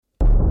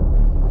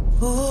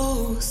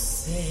Oh,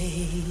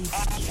 say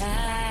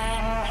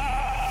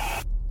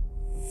I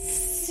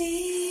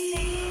see.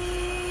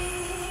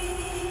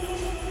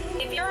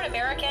 If you're an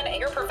American and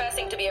you're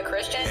professing to be a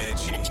Christian,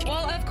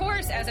 well, of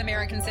course, as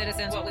American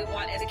citizens, what we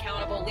want is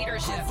accountable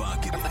leadership. Why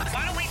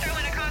don't we throw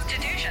in a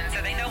constitution so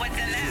they know what's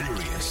in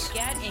that?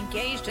 Get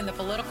engaged in the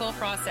political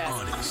process.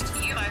 Honest.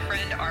 You, my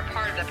friend, are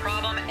part of the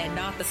problem and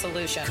not the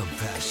solution.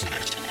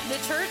 Compassionate. The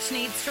church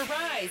needs to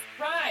rise.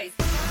 Rise.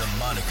 The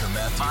Monica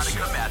Matthews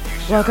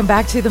Show. Welcome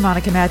back to the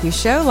Monica Matthews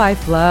Show.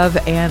 Life, Love,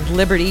 and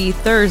Liberty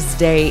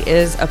Thursday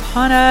is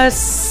upon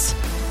us.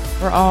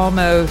 We're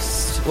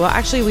almost, well,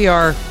 actually, we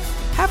are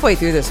halfway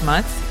through this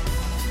month,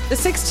 the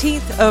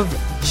 16th of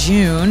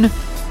June.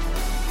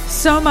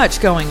 So much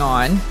going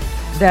on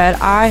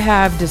that I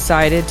have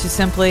decided to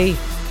simply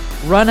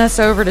run us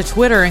over to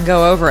Twitter and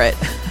go over it.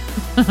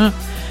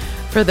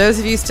 For those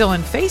of you still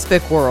in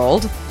Facebook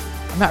world,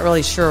 I'm not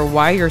really sure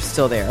why you're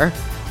still there.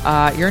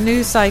 Your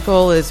news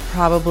cycle is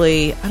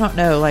probably, I don't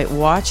know, like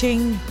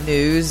watching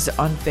news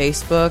on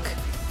Facebook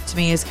to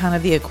me is kind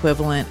of the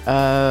equivalent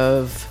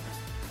of,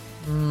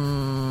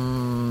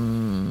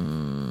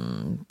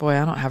 boy,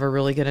 I don't have a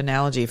really good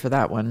analogy for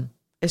that one.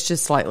 It's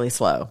just slightly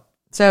slow.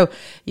 So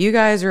you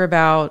guys are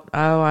about,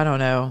 I don't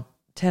know,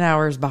 10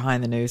 hours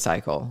behind the news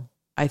cycle,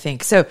 I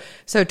think. So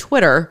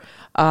Twitter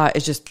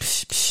is just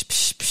psh, psh,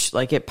 psh, psh,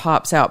 like it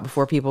pops out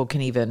before people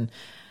can even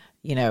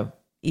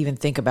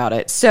think about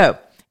it. So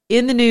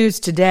in the news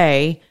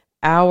today,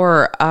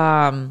 our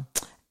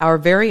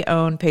very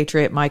own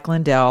patriot Mike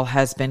Lindell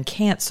has been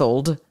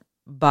canceled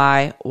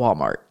by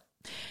Walmart.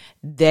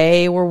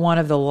 They were one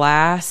of the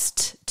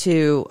last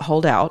to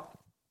hold out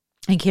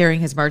and carrying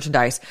his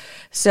merchandise.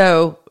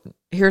 So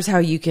here's how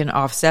you can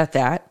offset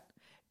that.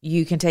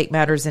 You can take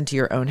matters into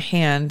your own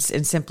hands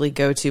and simply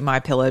go to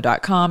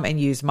mypillow.com and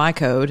use my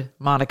code,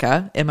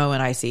 Monica,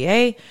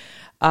 MONICA,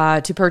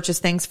 to purchase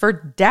things for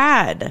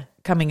Dad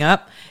coming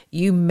up.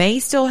 You may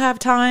still have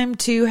time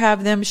to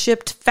have them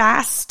shipped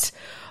fast.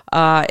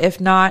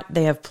 If not,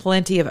 they have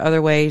plenty of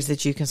other ways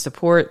that you can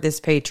support this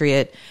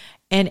patriot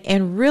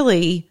and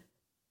really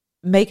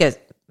make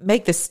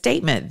the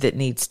statement that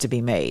needs to be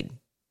made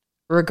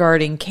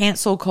regarding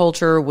cancel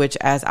culture, which,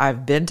 as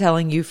I've been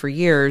telling you for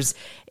years,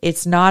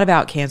 it's not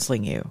about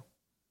canceling you.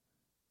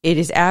 It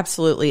is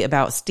absolutely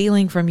about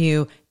stealing from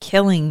you,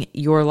 killing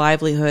your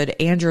livelihood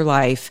and your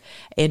life,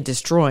 and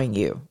destroying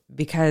you,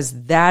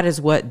 because that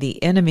is what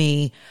the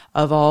enemy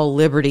of all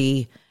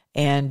liberty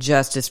and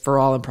justice for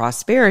all and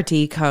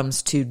prosperity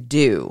comes to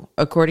do,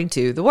 according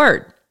to the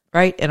word,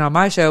 right? And on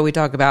my show, we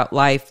talk about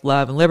life,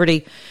 love, and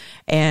liberty,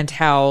 and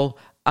how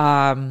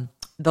the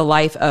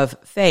life of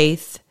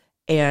faith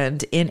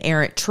and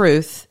inerrant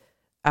truth,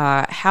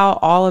 how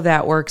all of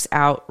that works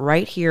out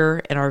right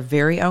here in our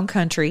very own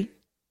country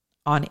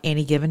on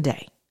any given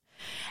day.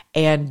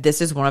 And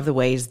this is one of the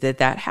ways that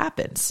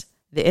happens.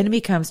 The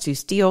enemy comes to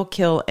steal,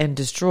 kill, and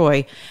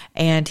destroy,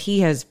 and he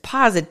has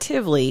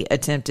positively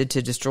attempted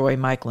to destroy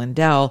Mike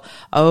Lindell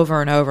over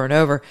and over and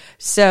over.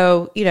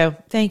 So,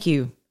 thank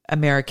you,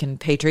 American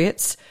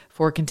patriots,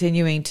 for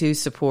continuing to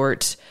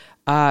support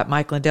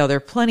Mike Lindell. There are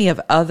plenty of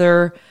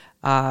other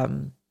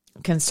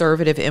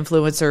conservative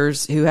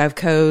influencers who have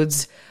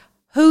codes.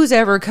 Whose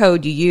ever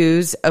code you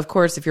use, of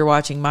course, if you're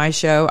watching my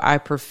show, I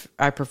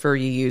prefer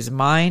you use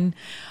mine.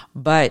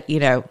 But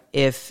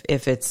if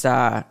it's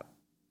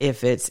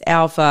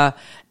Alpha,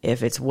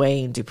 if it's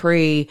Wayne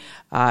Dupree,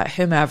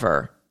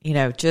 whomever,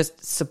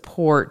 just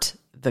support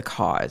the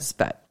cause.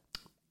 But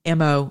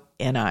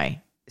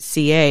MONICA.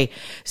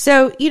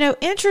 So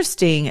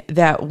interesting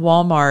that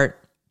Walmart.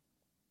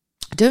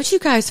 Don't you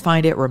guys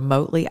find it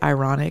remotely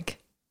ironic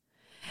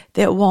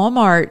that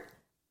Walmart,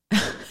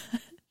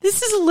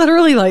 this is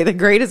literally like the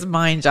greatest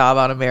mind job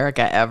on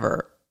America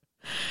ever.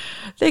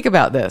 Think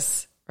about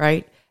this,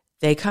 right?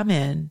 They come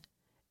in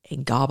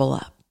and gobble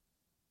up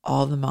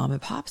all the mom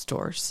and pop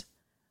stores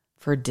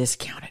for a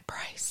discounted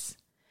price.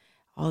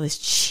 All this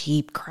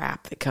cheap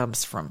crap that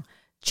comes from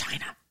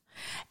China.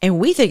 And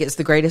we think it's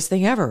the greatest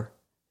thing ever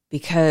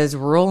because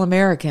rural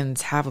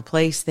Americans have a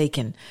place they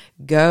can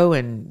go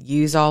and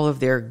use all of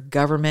their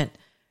government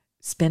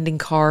spending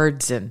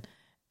cards. And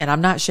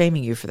I'm not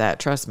shaming you for that.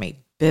 Trust me,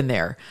 been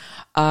there.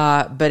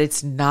 But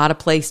it's not a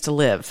place to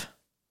live.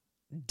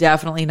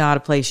 Definitely not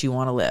a place you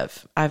want to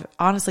live. I've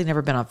honestly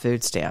never been on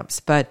food stamps,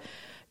 but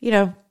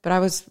I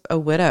was a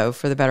widow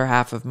for the better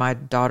half of my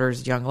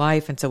daughter's young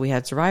life. And so we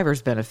had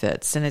survivor's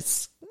benefits, and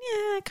it's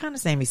kind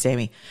of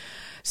samey.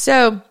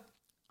 So,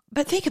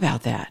 but think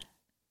about that.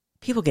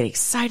 People get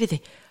excited. They're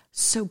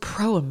so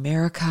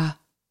pro-America.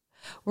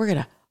 We're going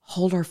to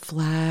hold our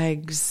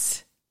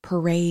flags,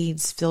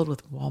 parades filled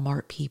with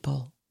Walmart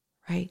people,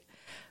 right?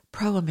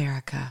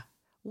 Pro-America.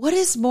 What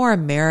is more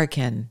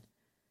American,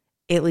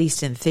 at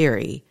least in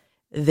theory,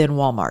 than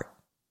Walmart?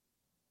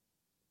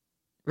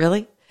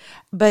 Really?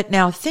 But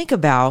now think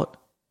about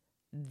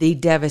the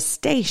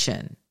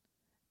devastation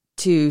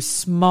to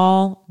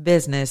small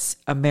business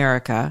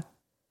America,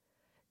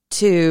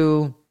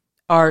 to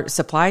our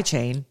supply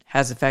chain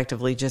has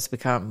effectively just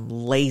become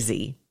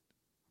lazy,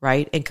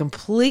 right? And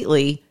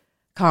completely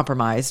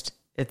compromised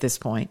at this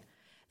point.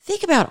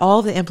 Think about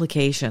all the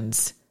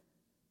implications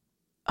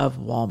of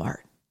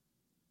Walmart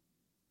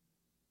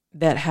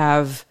that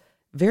have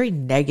very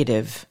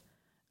negative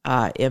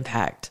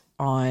impact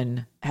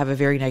on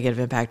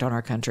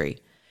our country.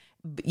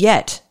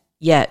 Yet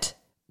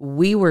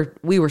we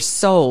were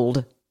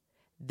sold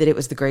that it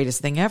was the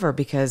greatest thing ever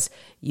because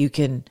you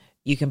can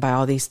buy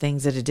all these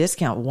things at a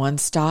discount.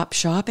 One-stop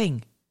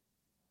shopping.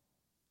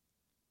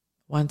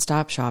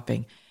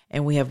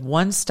 And we have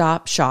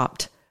one-stop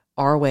shopped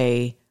our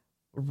way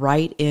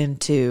right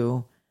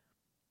into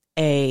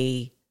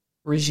a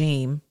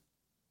regime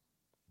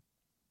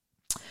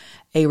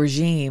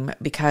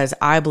because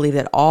I believe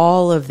that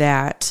all of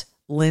that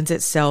lends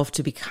itself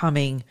to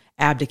becoming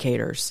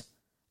abdicators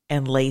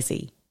and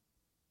lazy.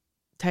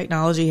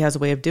 Technology has a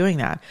way of doing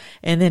that.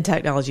 And then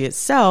technology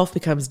itself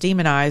becomes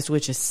demonized,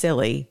 which is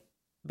silly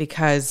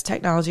because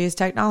technology is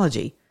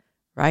technology,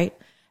 right?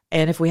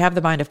 And if we have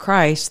the mind of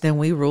Christ, then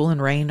we rule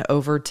and reign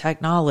over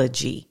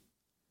technology.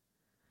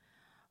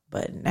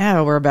 But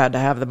now we're about to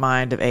have the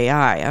mind of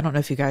AI. I don't know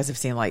if you guys have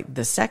seen like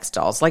the sex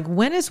dolls. Like,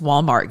 when is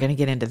Walmart going to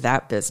get into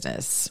that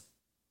business?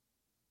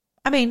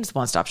 I mean, it's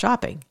one-stop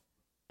shopping.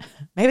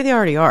 Maybe they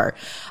already are.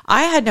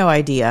 I had no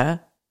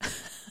idea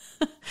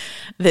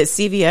that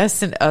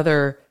CVS and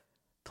other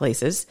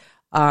places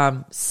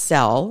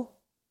sell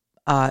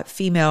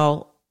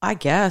female, I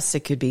guess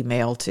it could be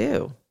male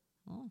too.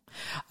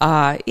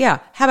 Yeah.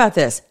 How about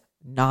this?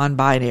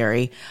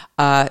 Non-binary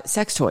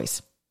sex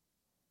toys.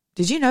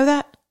 Did you know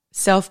that?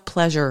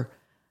 Self-pleasure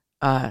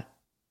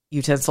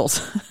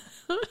utensils.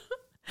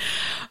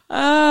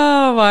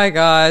 Oh my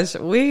gosh.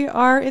 We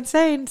are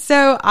insane.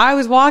 So I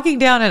was walking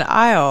down an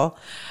aisle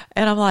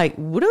and I'm like,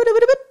 what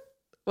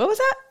was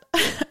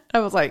that? I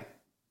was like,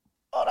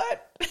 hold on.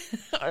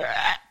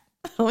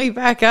 Let me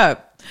back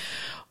up.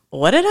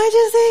 What did I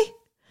just say?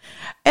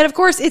 And of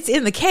course, it's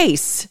in the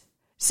case.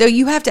 So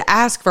you have to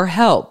ask for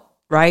help,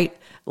 right?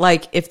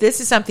 Like, if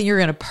this is something you're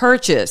going to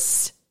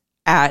purchase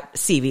at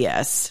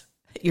CVS,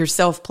 your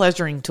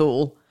self-pleasuring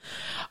tool,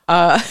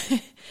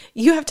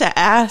 you have to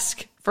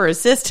ask for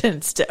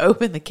assistance to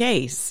open the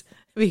case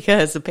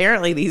because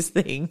apparently these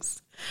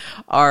things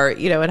are,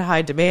 in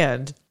high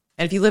demand.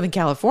 And if you live in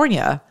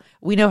California,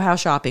 we know how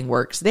shopping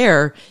works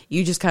there.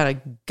 You just kind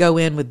of go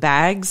in with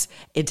bags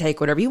and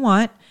take whatever you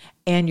want,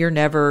 and you're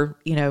never,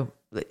 the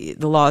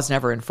law is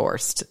never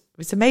enforced.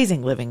 It's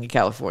amazing living in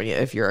California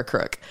if you're a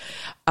crook.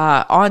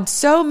 On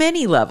so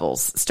many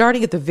levels,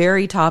 starting at the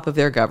very top of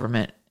their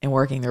government and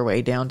working their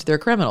way down to their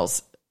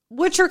criminals,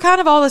 which are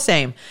kind of all the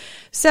same.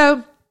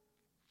 So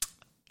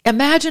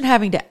imagine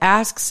having to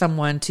ask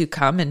someone to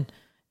come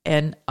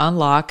and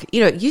unlock,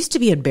 it used to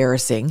be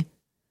embarrassing,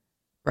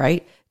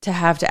 right? To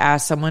have to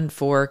ask someone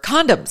for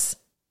condoms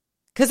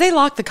because they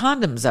lock the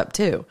condoms up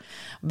too.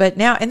 But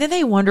now, and then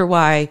they wonder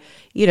why,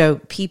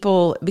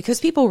 people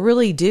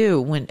really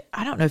do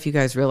I don't know if you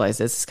guys realize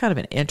this, it's kind of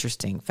an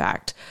interesting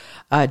fact,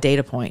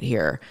 data point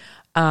here.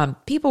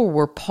 People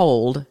were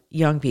polled,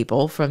 young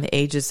people from the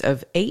ages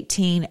of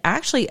 18,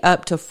 actually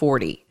up to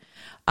 40,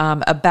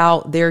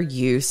 about their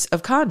use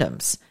of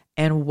condoms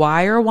and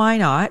why or why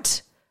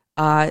not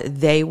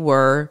they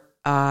were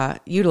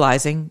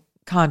utilizing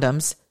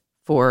condoms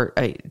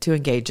to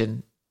engage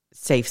in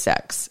safe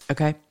sex.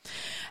 Okay.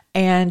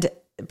 And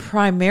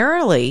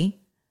primarily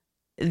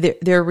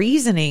their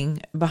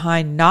reasoning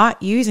behind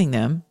not using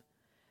them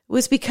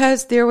was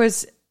because there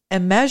was a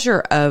measure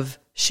of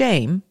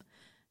shame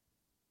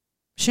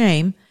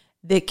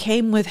that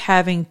came with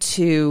having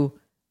to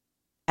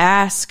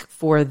ask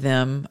for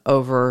them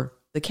over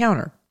the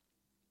counter,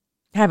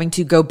 having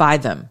to go buy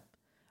them.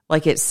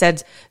 Like it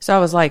said. So I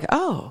was like,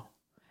 oh,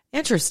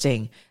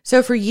 interesting.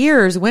 So for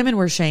years, women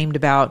were shamed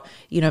about,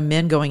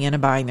 men going in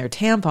and buying their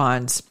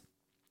tampons,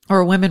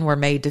 or women were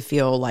made to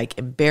feel like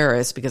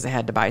embarrassed because they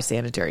had to buy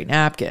sanitary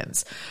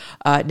napkins.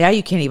 Now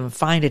you can't even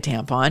find a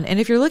tampon. And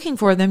if you're looking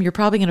for them, you're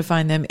probably going to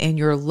find them in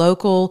your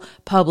local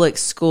public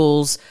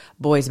school's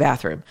boys'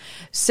 bathroom.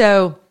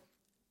 So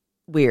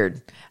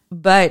weird.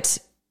 But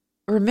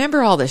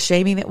remember all the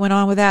shaming that went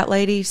on with that,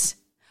 ladies?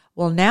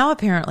 Well, now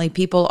apparently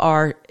people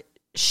are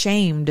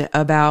shamed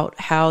about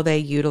how they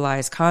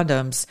utilize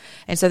condoms,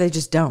 and so they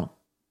just don't.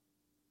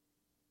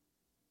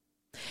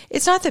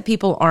 It's not that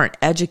people aren't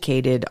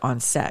educated on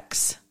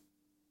sex.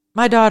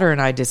 My daughter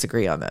and I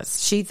disagree on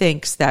this. She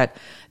thinks that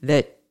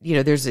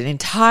there's an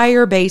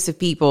entire base of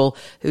people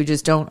who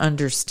just don't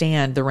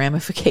understand the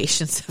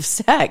ramifications of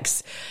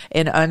sex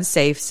and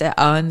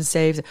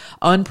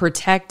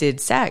unprotected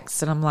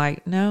sex. And I'm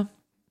like, no,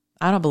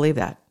 I don't believe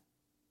that.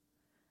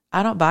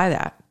 I don't buy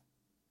that.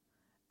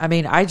 I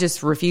mean, I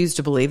just refuse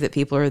to believe that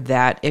people are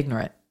that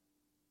ignorant.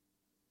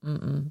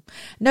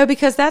 No,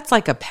 because that's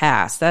like a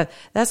pass.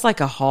 That's like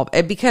a hall.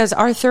 Because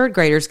our third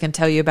graders can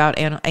tell you about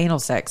anal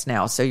sex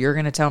now. So you're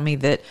going to tell me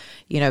that,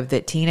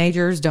 that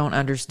teenagers don't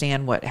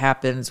understand what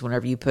happens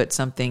whenever you put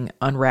something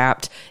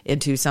unwrapped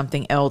into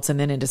something else and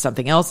then into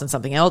something else and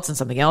something else and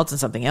something else and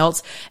something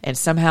else. And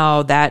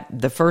somehow that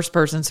the first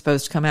person's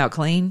supposed to come out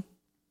clean.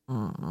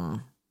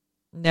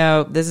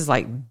 No, this is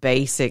like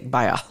basic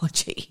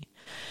biology.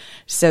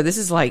 So this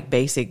is like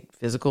basic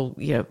physical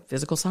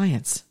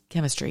science,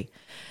 chemistry.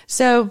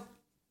 So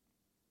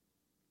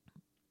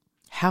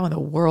how in the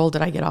world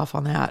did I get off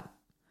on that?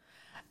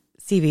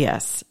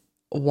 CVS,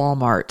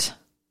 Walmart.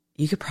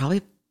 You could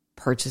probably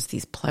purchase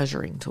these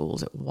pleasuring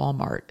tools at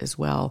Walmart as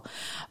well.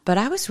 But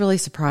I was really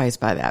surprised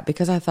by that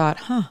because I thought,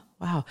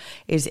 wow,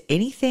 is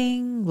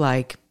anything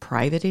like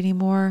private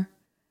anymore?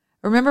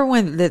 Remember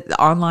when the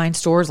online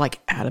stores like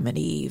Adam and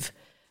Eve,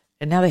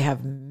 and now they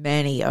have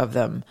many of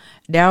them.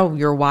 Now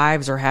your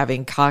wives are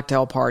having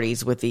cocktail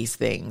parties with these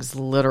things,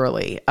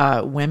 literally.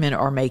 Women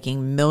are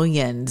making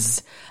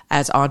millions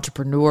as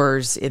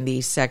entrepreneurs in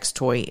these sex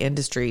toy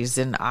industries.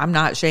 And I'm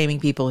not shaming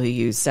people who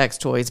use sex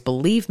toys.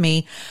 Believe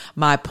me,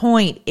 my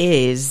point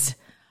is,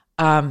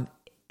 at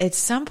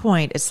some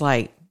point, it's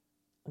like,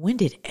 when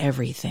did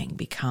everything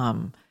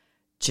become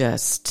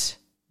just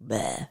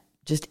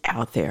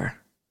out there?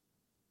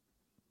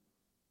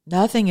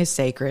 Nothing is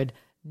sacred.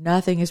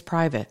 Nothing is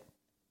private.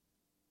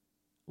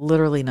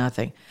 Literally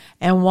nothing.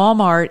 And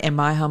Walmart, in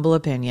my humble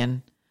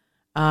opinion,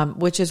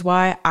 which is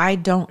why I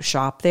don't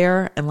shop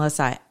there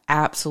unless I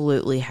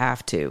absolutely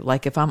have to.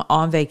 Like if I'm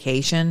on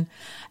vacation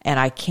and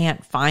I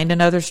can't find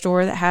another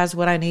store that has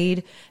what I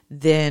need,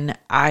 then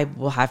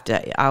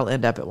I'll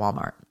end up at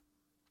Walmart.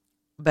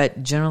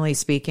 But generally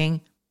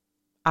speaking,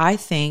 I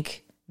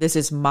think this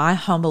is my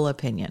humble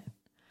opinion.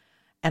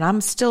 And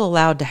I'm still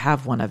allowed to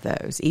have one of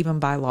those, even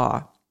by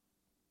law.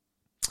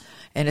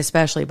 And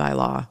especially by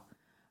law.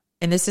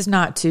 And this is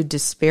not to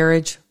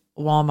disparage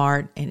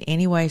Walmart in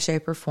any way,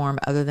 shape, or form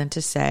other than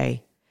to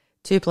say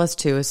 2 +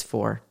 2 is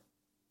 4.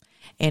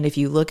 And if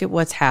you look at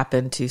what's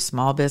happened to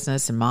small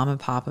business and mom and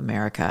pop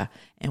America,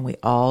 and we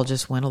all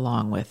just went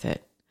along with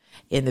it,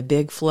 in the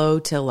big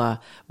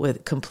flotilla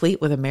complete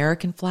with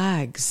American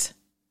flags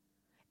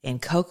and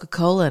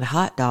Coca-Cola and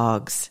hot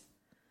dogs,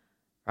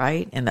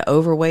 right? And the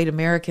overweight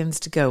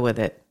Americans to go with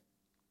it,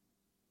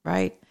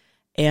 right?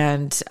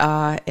 And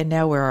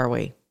now where are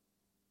we?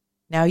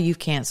 Now you've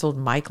canceled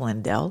Mike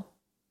Lindell.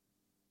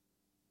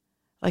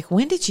 Like,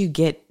 when did you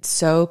get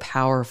so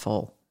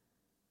powerful?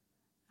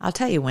 I'll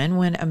tell you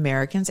when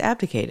Americans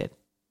abdicated.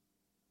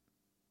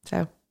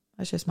 So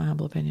that's just my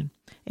humble opinion.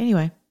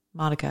 Anyway,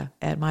 Monica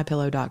at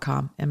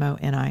mypillow.com,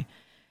 MONICA.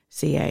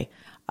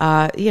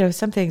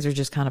 Some things are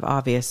just kind of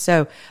obvious.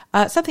 So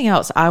something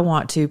else I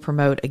want to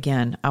promote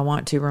again, I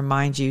want to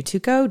remind you to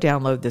go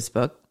download this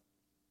book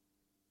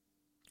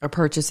or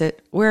purchase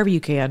it wherever you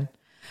can.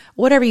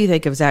 Whatever you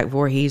think of Zach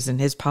Voorhees and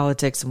his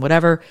politics and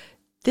whatever,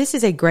 this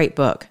is a great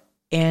book.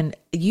 And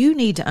you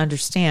need to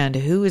understand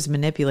who is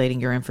manipulating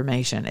your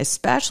information,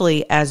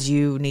 especially as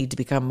you need to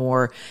become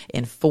more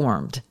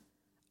informed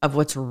of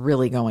what's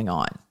really going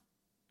on.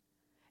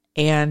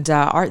 And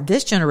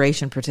this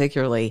generation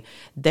particularly,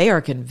 they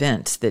are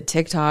convinced that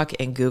TikTok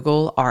and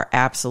Google are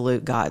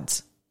absolute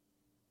gods.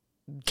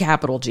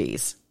 Capital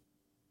G's.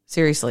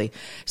 Seriously.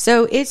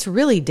 So it's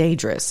really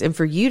dangerous. And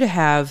for you to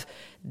have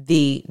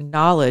the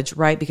knowledge,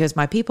 right? Because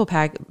my people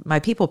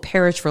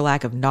perish for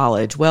lack of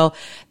knowledge. Well,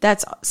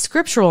 that's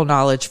scriptural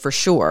knowledge for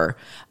sure.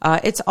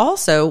 It's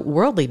also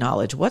worldly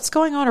knowledge. What's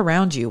going on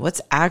around you?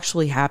 What's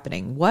actually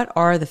happening? What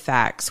are the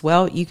facts?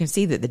 Well, you can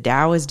see that the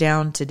Dow is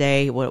down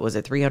today. What was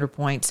it? 300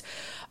 points.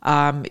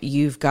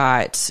 You've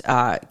got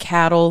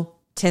cattle.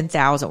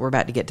 10,000. We're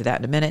about to get to that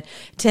in a minute.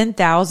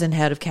 10,000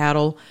 head of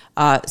cattle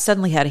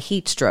suddenly had a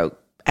heat stroke.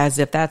 As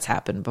if that's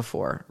happened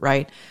before,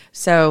 right?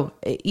 So,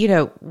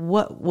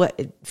 what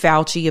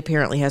Fauci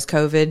apparently has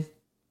COVID.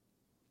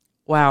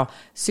 Wow.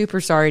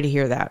 Super sorry to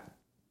hear that.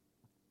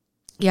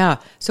 Yeah.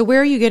 So where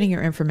are you getting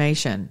your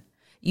information?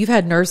 You've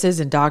had nurses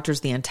and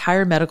doctors. The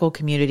entire medical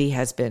community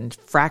has been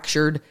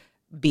fractured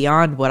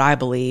beyond what I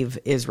believe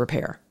is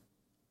repair.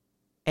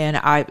 And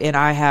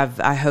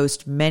I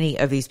host many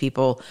of these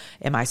people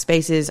in my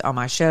spaces, on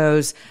my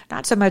shows,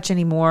 not so much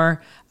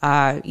anymore,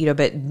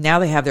 but now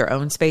they have their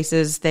own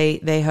spaces.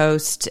 They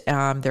host,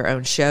 their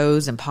own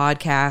shows and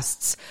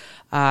podcasts,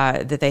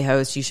 that they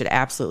host. You should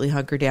absolutely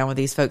hunker down with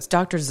these folks.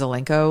 Dr.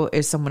 Zelenko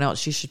is someone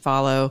else you should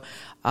follow.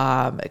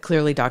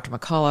 Clearly Dr.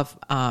 McAuliffe,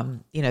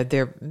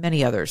 there are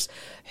many others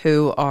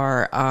who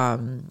are,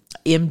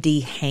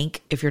 MD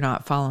Hank, if you're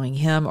not following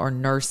him, or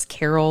Nurse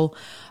Carol,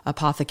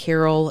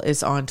 Apothecarol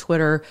is on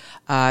Twitter.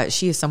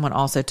 She is someone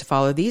also to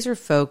follow. These are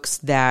folks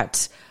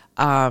that,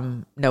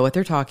 know what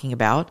they're talking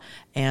about.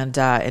 And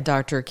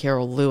Dr.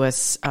 Dr.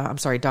 Lewis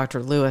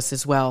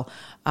as well,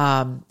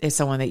 is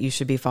someone that you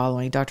should be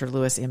following. Dr.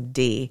 Lewis,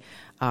 MD,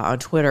 on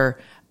Twitter.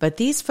 But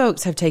these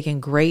folks have taken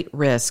great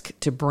risk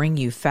to bring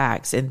you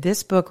facts. In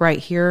this book right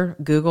here,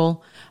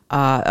 Google,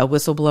 a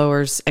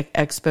whistleblower's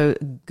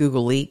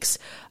Google leaks,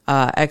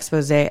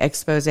 expose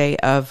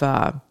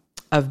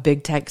of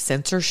big tech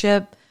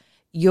censorship,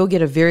 you'll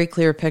get a very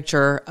clear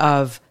picture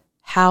of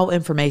how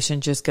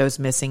information just goes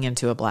missing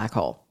into a black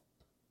hole.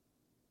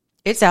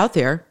 It's out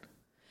there.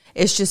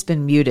 It's just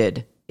been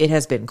muted. It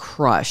has been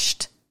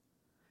crushed.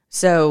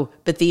 But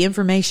the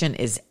information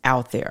is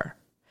out there.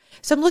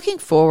 So I'm looking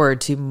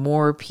forward to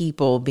more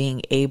people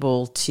being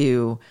able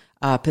to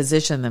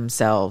position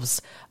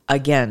themselves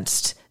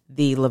against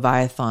the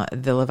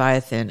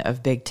Leviathan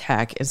of big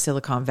tech in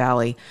Silicon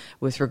Valley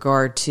with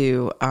regard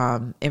to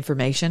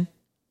information,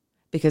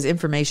 because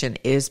information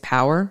is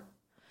power.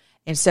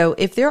 And so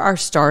if there are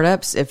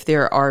startups, if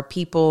there are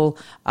people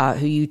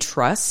who you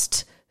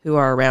trust who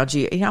are around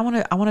you, I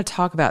want to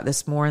talk about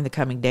this more in the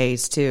coming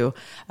days too,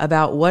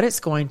 about what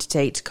it's going to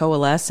take to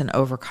coalesce and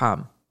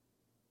overcome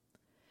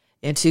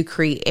and to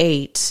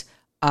create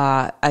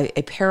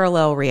a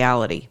parallel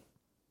reality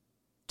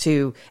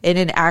in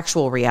an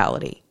actual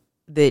reality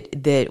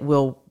that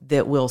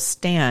will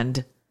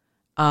stand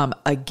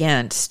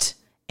against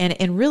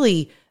and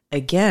really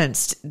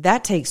against.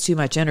 That takes too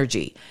much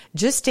energy.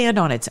 Just stand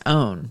on its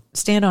own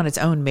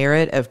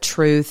merit of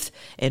truth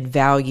and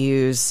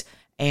values,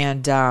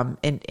 and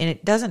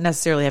it doesn't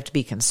necessarily have to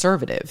be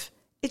conservative.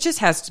 It just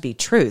has to be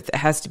truth. It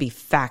has to be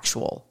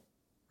factual,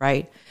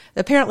 right?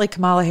 Apparently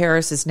Kamala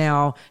Harris is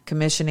now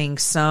commissioning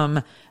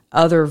some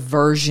other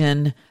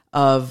version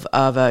of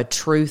a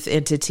truth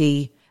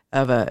entity,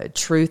 of a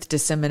truth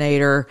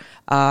disseminator,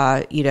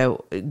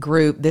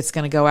 group that's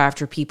going to go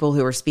after people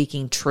who are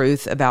speaking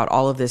truth about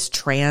all of this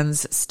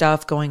trans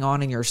stuff going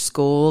on in your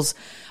schools.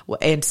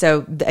 And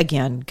so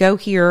again, go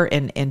here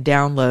and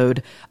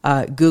download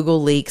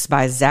Google Leaks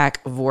by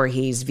Zach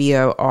Vorhies,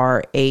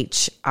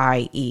 Vorhies,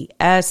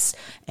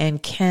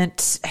 and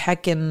Kent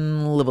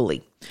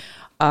Heckenlively.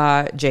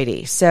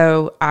 JD.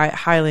 So I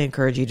highly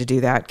encourage you to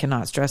do that.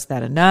 Cannot stress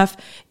that enough.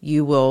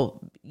 You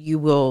will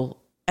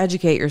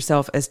educate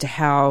yourself as to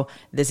how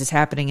this is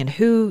happening and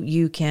who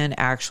you can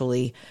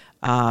actually,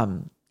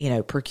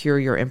 procure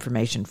your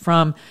information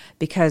from,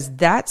 because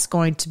that's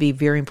going to be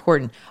very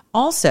important.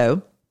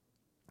 Also,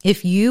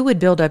 if you would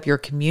build up your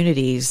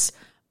communities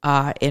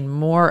in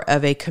more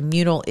of a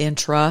communal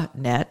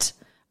intranet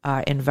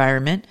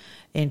environment,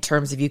 in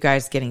terms of you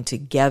guys getting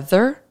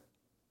together,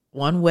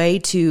 one way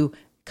to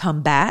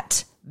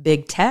combat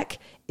big tech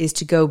is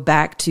to go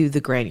back to the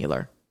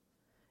granular,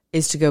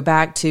 is to go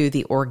back to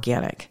the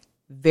organic.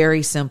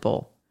 Very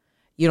simple.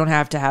 You don't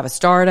have to have a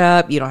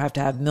startup. You don't have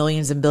to have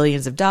millions and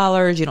billions of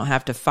dollars. You don't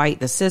have to fight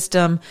the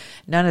system.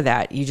 None of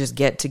that. You just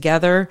get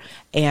together,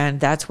 and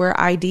that's where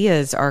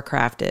ideas are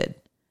crafted.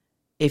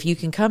 If you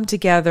can come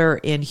together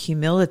in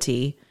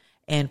humility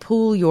and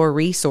pool your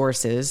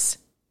resources,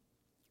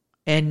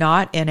 and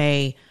not in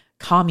a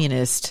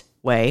communist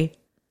way,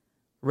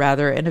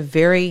 rather in a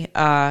very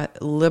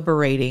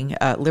liberating,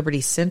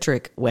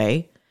 liberty-centric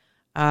way,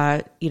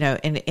 and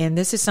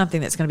this is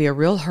something that's going to be a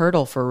real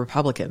hurdle for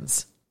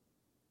Republicans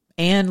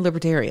and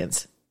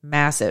libertarians,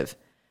 massive,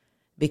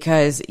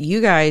 because you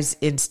guys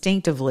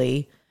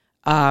instinctively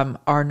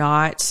are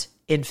not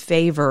in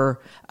favor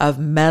of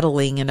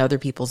meddling in other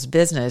people's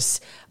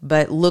business.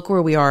 But look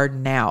where we are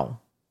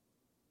now.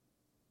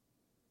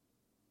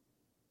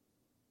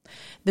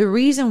 The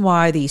reason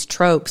why these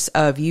tropes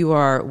of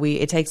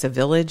it takes a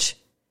village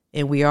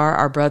and we are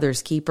our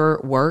brother's keeper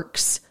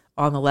works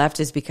on the left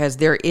is because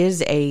there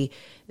is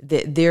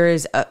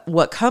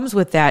what comes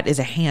with that is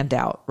a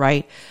handout,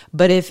 right?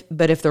 But if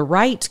the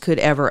right could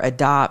ever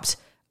adopt,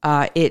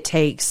 it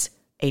takes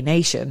a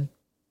nation.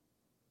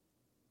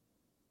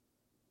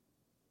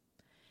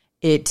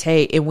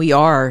 And we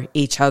are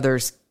each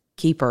other's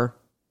keeper.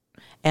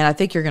 And I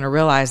think you're going to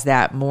realize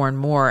that more and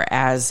more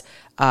as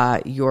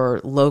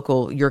your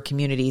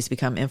communities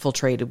become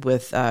infiltrated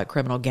with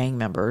criminal gang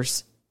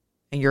members,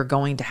 and you're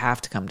going to have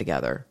to come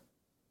together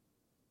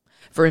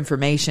for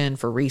information,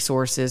 for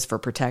resources, for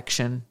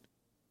protection.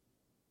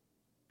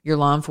 Your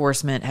law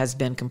enforcement has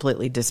been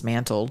completely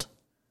dismantled,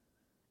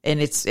 and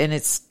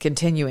it's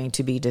continuing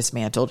to be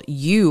dismantled.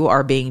 You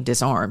are being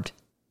disarmed.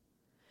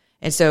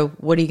 And so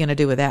what are you going to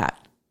do with that?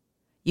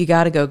 You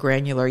got to go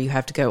granular. You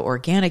have to go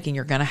organic, and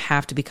you're going to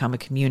have to become a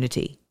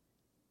community.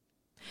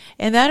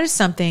 And that is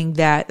something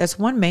that's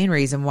one main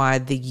reason why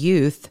the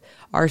youth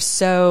are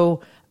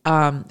so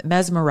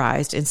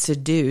mesmerized and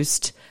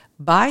seduced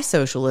by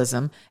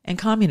socialism and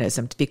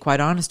communism, to be quite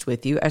honest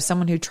with you. As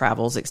someone who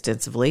travels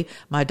extensively,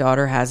 my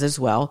daughter has as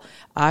well.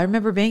 I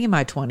remember being in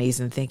my 20s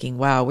and thinking,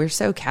 wow, we're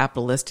so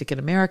capitalistic in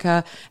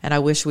America, and I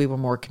wish we were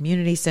more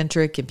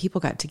community-centric, and people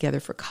got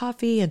together for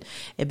coffee, and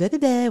blah, blah,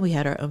 blah. We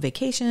had our own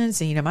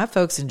vacations. And, my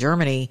folks in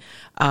Germany,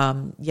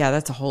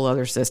 that's a whole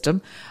other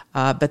system.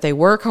 But they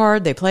work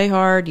hard, they play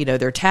hard,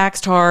 they're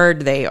taxed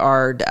hard, they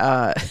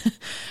are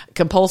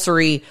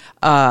compulsory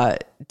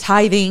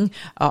tithing,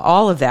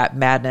 all of that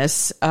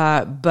madness.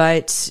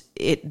 But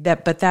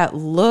that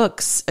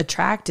looks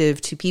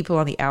attractive to people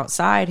on the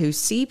outside who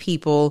see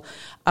people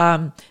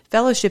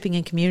fellowshipping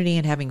in community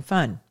and having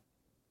fun,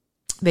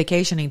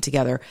 vacationing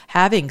together,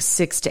 having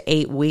 6 to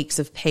 8 weeks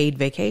of paid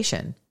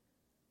vacation.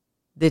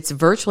 That's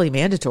virtually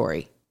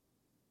mandatory,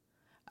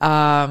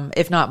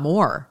 if not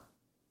more,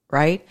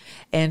 right?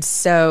 And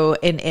so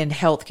in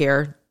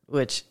healthcare,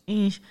 which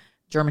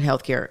German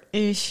healthcare,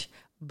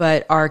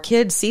 but our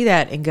kids see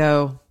that and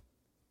go,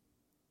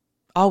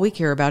 all we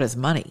care about is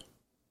money.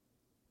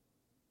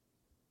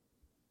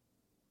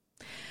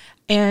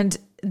 And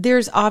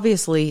there's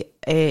obviously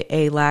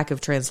a lack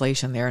of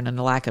translation there and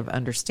a lack of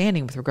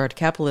understanding with regard to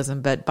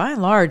capitalism. But by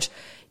and large,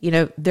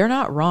 they're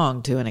not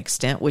wrong to an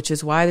extent, which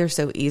is why they're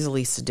so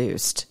easily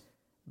seduced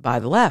by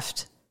the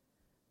left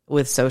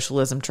with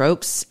socialism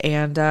tropes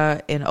and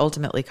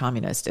ultimately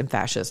communist and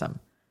fascism.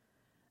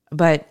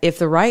 But if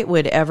the right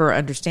would ever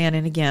understand,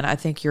 and again, I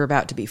think you're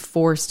about to be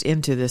forced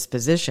into this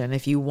position,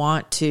 if you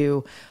want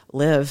to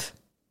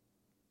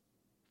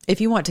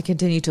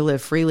continue to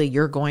live freely,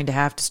 you're going to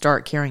have to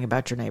start caring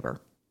about your neighbor.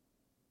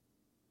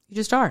 You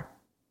just are.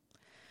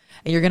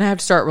 And you're going to have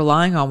to start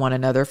relying on one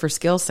another for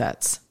skill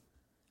sets.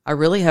 I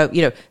really hope,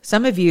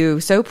 some of you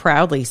so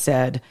proudly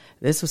said,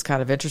 this was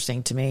kind of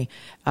interesting to me.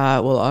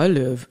 Well, I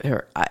live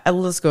here.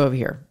 Let's go over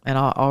here and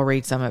I'll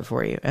read some of it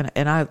for you.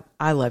 And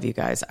I love you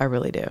guys. I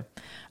really do.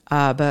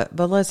 But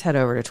let's head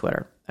over to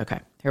Twitter. Okay,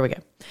 here we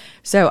go.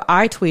 So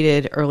I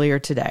tweeted earlier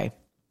today.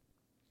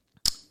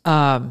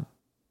 Oh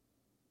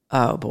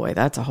boy,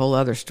 that's a whole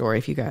other story.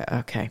 If you guys,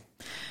 okay.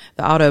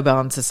 The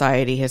Audubon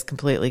Society has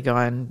completely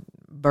gone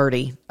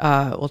birdie.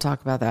 We'll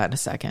talk about that in a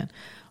second.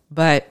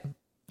 But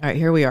all right,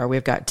 here we are.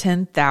 We've got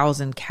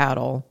 10,000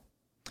 cattle,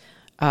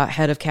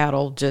 head of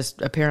cattle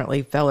just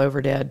apparently fell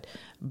over dead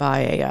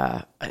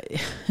by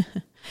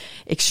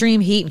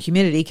extreme heat and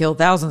humidity killed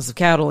thousands of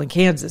cattle in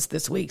Kansas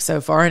this week so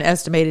far. An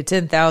estimated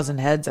 10,000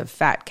 heads of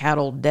fat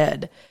cattle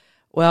dead.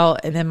 Well,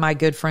 and then my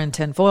good friend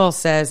Tinfoil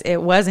says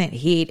it wasn't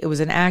heat, it was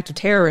an act of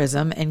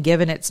terrorism, and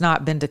given it's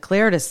not been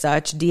declared as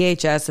such,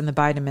 DHS and the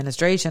Biden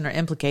administration are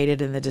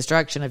implicated in the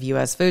destruction of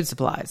U.S. food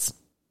supplies.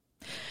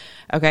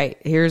 Okay,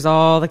 here's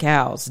all the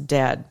cows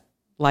dead,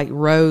 like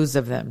rows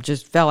of them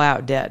just fell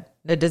out dead.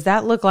 Now, does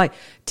that look like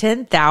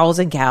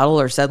 10,000 cattle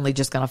are suddenly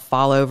just going to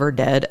fall over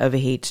dead of a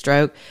heat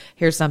stroke?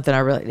 Here's something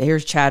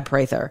here's Chad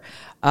Prather.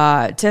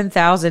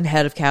 10,000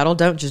 head of cattle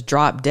don't just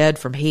drop dead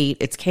from heat.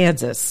 It's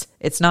Kansas.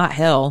 It's not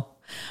hell.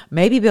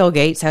 Maybe Bill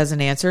Gates has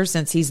an answer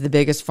since he's the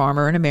biggest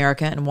farmer in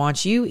America and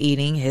wants you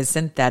eating his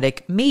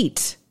synthetic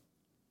meat.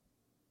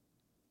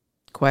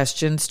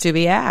 Questions to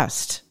be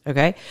asked.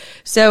 Okay.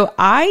 So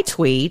I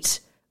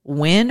tweet,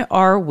 when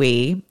are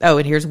we? Oh,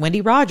 and here's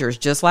Wendy Rogers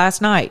just last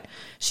night.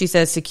 She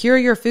says, secure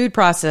your food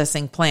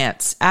processing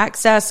plants,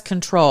 access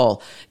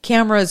control,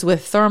 cameras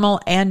with thermal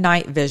and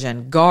night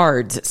vision,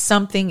 guards.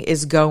 Something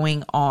is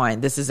going on.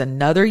 This is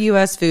another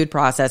U.S. food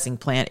processing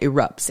plant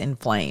erupts in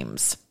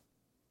flames.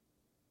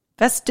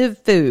 Festive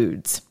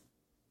foods.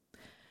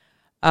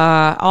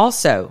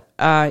 Also,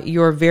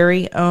 your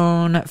very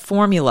own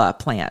formula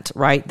plant,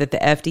 right? That the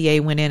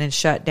FDA went in and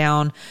shut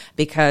down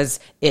because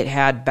it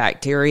had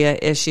bacteria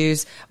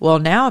issues. Well,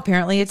 now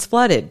apparently it's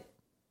flooded.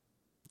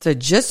 So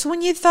just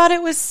when you thought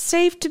it was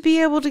safe to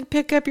be able to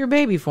pick up your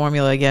baby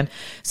formula again.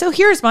 So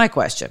here's my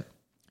question.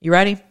 You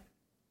ready?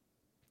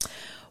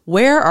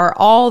 Where are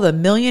all the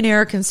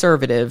millionaire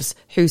conservatives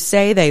who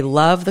say they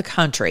love the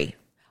country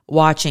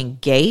watching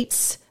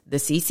Gates, the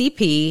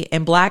CCP,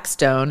 and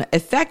Blackstone,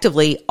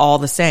 effectively all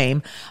the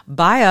same,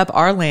 buy up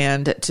our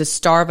land to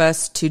starve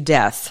us to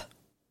death?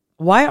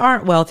 Why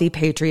aren't wealthy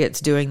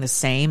patriots doing the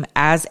same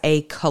as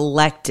a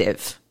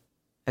collective?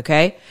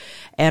 Okay?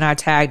 And I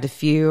tagged a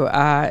few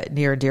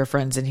near and dear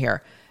friends in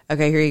here.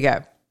 Okay, here you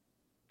go.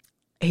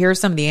 Here's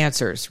some of the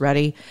answers.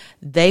 Ready?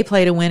 They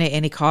play to win at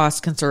any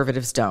cost.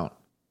 Conservatives don't.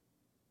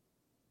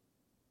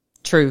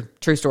 True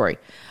story.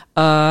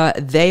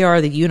 They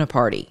are the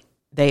uniparty.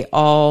 They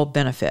all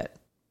benefit.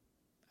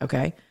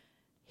 Okay.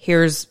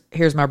 Here's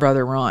my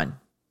brother Ron,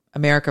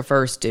 America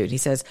First dude. He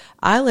says,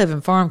 I live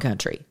in farm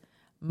country,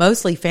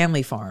 mostly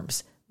family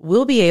farms.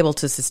 We'll be able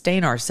to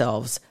sustain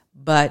ourselves,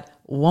 but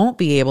won't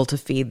be able to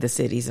feed the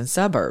cities and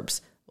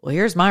suburbs. Well,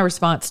 here's my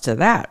response to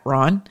that,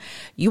 Ron.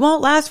 You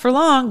won't last for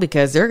long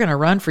because they're going to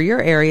run for your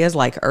areas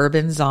like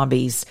urban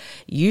zombies.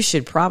 You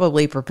should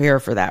probably prepare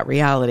for that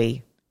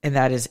reality. And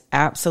that is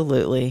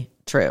absolutely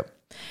true.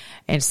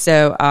 And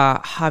so,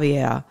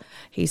 Javier,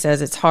 he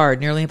says it's hard,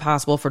 nearly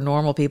impossible for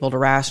normal people to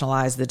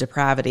rationalize the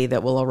depravity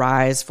that will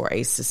arise for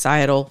a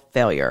societal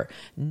failure.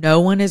 No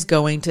one is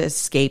going to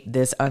escape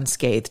this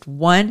unscathed.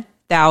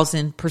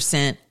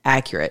 1,000%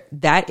 accurate.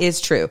 That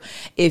is true.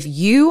 If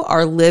you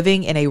are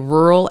living in a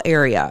rural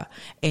area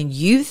and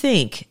you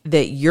think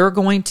that you're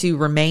going to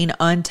remain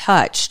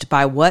untouched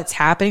by what's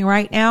happening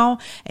right now,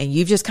 and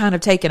you've just kind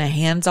of taken a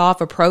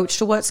hands-off approach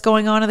to what's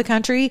going on in the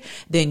country,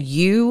 then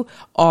you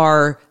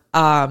are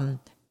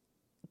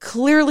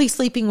clearly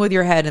sleeping with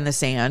your head in the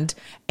sand,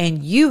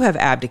 and you have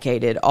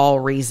abdicated all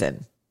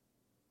reason.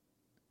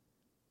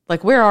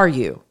 Like, where are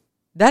you?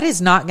 That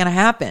is not going to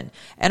happen.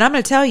 And I'm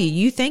going to tell you,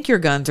 you think your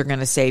guns are going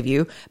to save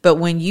you, but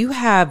when you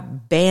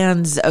have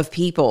bands of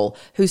people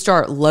who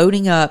start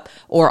loading up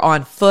or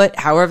on foot,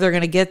 however they're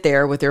going to get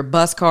there with their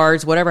bus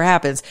cars, whatever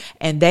happens,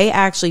 and they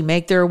actually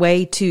make their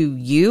way to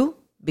you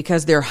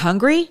because they're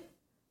hungry.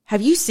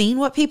 Have you seen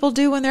what people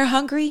do when they're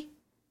hungry?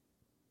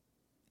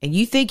 And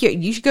you think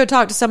you should go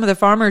talk to some of the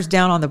farmers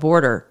down on the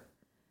border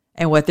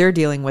and what they're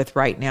dealing with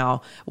right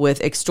now with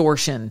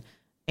extortion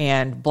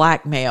and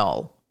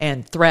blackmail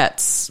and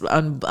threats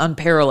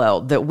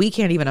unparalleled that we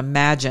can't even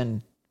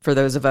imagine for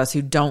those of us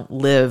who don't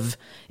live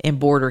in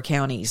border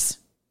counties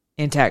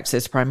in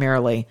Texas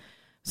primarily.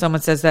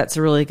 Someone says that's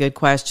a really good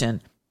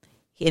question.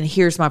 And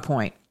here's my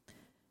point.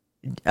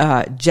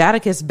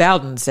 Jadicus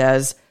Bowden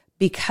says,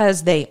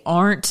 because they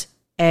aren't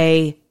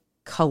a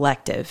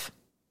collective.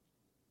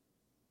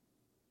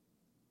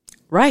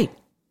 Right.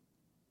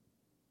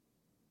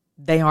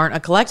 They aren't a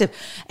collective.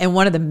 And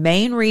one of the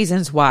main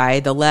reasons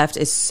why the left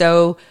is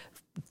so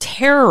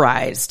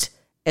terrorized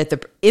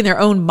in their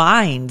own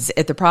minds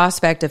at the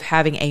prospect of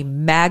having a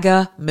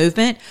MAGA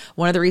movement,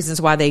 one of the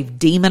reasons why they've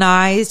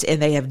demonized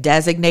and they have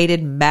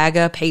designated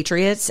MAGA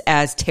patriots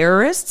as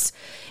terrorists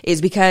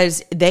is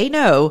because they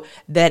know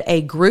that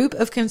a group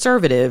of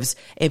conservatives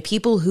and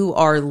people who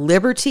are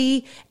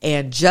liberty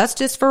and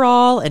justice for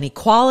all and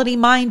equality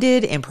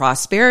minded and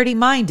prosperity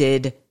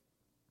minded,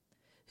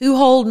 who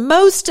hold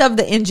most of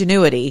the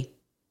ingenuity,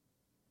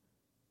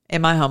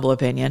 in my humble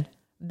opinion,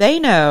 they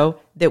know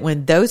that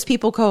when those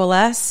people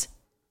coalesce,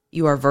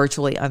 you are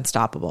virtually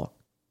unstoppable.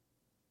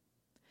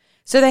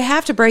 So they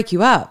have to break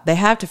you up. They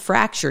have to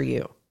fracture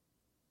you.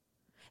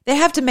 They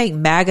have to make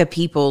MAGA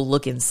people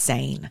look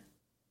insane.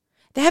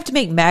 They have to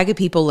make MAGA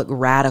people look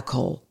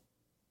radical.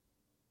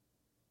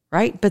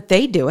 Right? But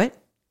they do it.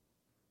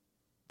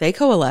 They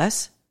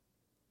coalesce.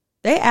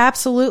 They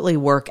absolutely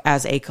work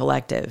as a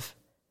collective.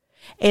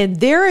 And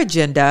their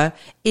agenda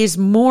is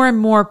more and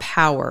more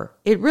power.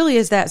 It really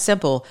is that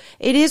simple.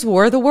 It is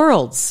War of the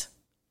Worlds.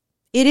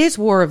 It is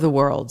War of the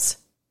Worlds.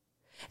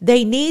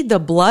 They need the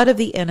blood of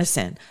the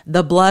innocent,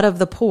 the blood of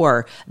the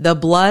poor, the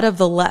blood of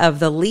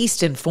the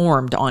least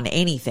informed on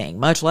anything,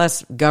 much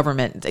less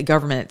governance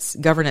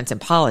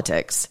and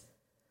politics.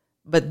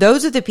 But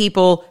those are the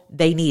people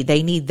they need.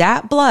 They need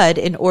that blood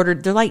in order.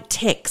 They're like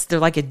ticks. They're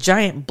like a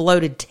giant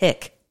bloated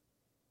tick.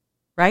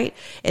 Right?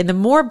 And the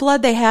more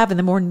blood they have and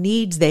the more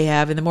needs they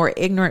have and the more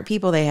ignorant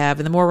people they have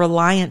and the more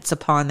reliance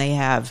upon they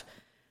have,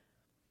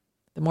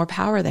 the more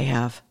power they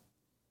have.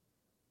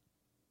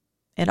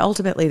 And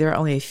ultimately, there are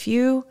only a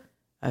few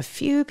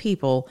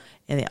people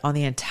on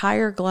the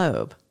entire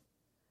globe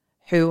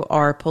who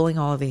are pulling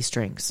all of these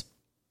strings.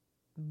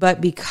 But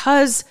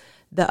because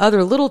the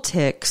other little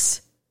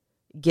ticks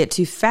get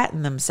to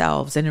fatten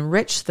themselves and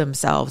enrich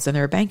themselves in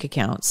their bank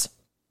accounts,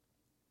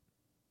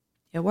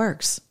 it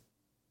works.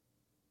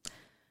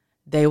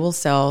 They will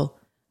sell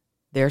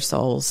their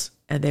souls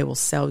and they will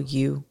sell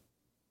you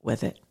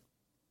with it.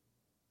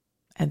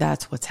 And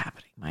that's what's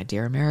happening, my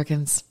dear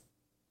Americans.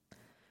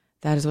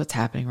 That is what's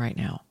happening right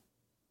now.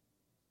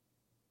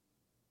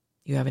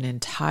 You have an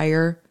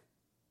entire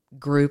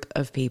group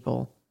of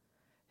people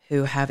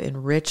who have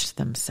enriched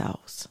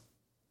themselves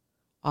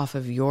off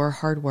of your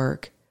hard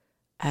work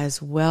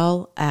as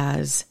well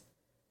as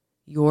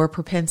your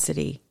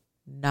propensity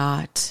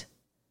not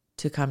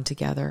to come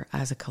together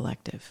as a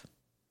collective.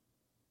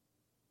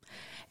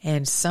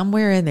 And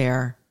somewhere in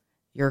there,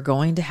 you're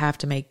going to have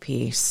to make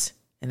peace.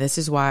 And this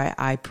is why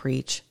I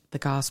preach the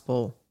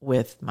gospel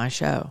with my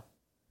show.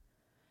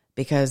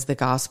 Because the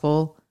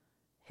gospel,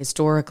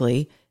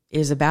 historically,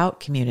 is about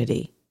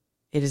community.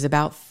 It is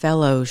about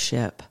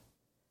fellowship.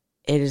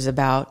 It is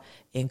about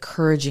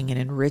encouraging and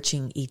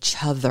enriching each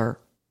other.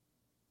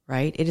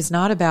 Right? It is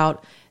not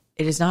about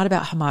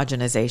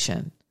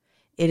homogenization.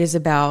 It is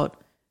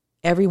about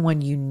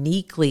everyone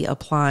uniquely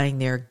applying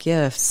their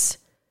gifts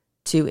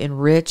to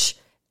enrich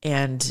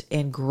and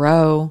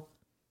grow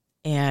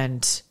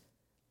and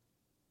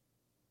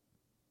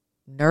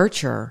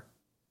nurture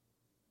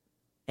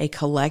a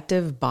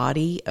collective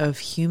body of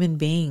human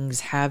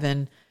beings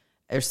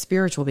or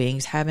spiritual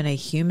beings having a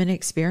human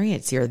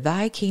experience here.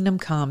 Thy kingdom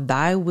come,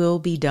 thy will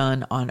be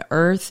done on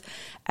earth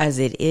as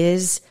it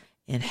is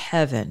in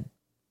heaven.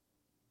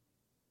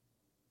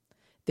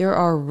 There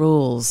are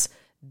rules,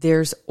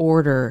 there's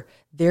order,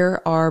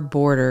 there are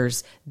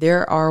borders,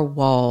 there are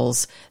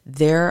walls,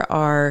 there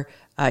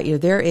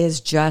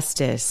is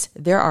justice.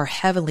 There are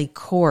heavenly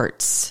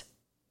courts.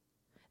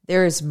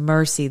 There is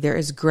mercy. There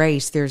is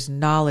grace. There's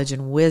knowledge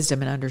and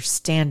wisdom and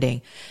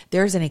understanding.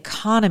 There's an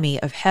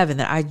economy of heaven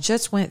that I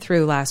just went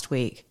through last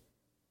week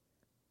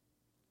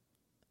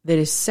that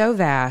is so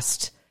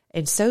vast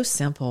and so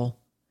simple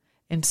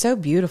and so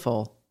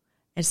beautiful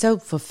and so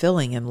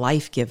fulfilling and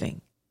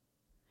life-giving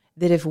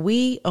that if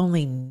we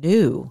only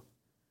knew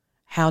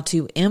how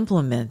to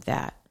implement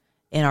that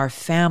in our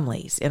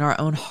families, in our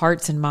own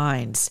hearts and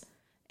minds,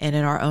 and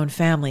in our own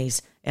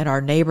families, in our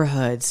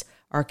neighborhoods,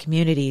 our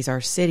communities, our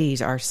cities,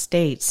 our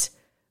states,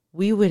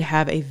 we would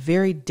have a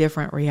very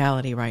different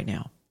reality right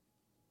now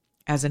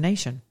as a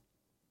nation.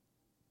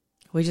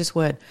 We just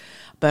would.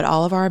 But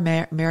all of our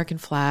American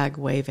flag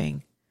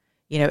waving,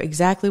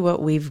 exactly what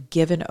we've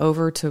given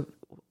over to,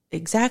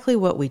 exactly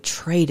what we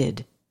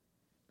traded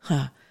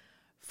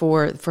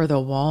for the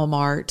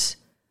Walmart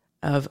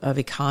of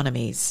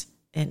economies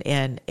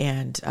and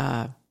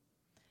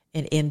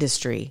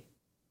industry.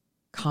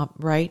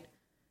 Right?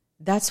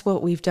 That's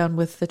what we've done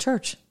with the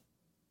church.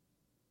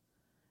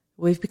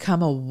 We've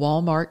become a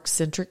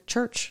Walmart-centric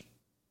church.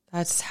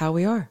 That's how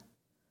we are.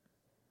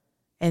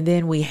 And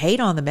then we hate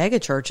on the mega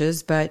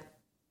churches, but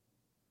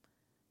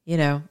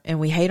and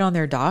we hate on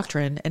their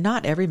doctrine, and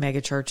not every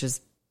megachurch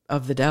is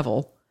of the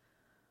devil.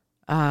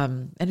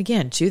 And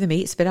again, chew the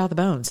meat, spit out the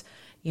bones,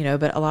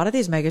 but a lot of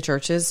these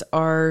megachurches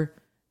are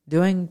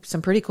doing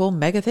some pretty cool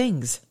mega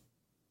things,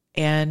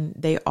 and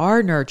they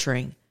are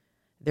nurturing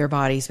their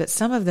bodies, but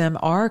some of them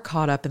are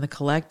caught up in the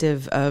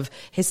collective of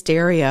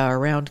hysteria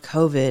around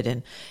COVID.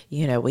 And,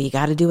 well, you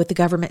got to do what the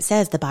government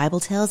says. The Bible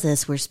tells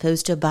us we're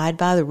supposed to abide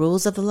by the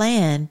rules of the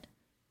land.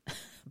 The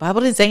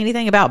Bible didn't say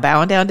anything about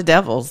bowing down to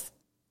devils.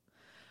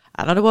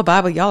 I don't know what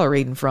Bible y'all are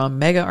reading from,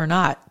 mega or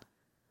not.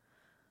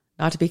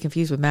 Not to be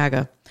confused with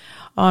MAGA.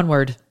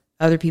 Onward.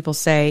 Other people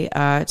say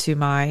to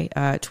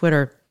my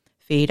Twitter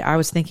feed, I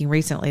was thinking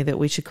recently that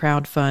we should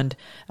crowdfund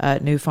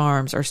new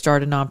farms or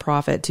start a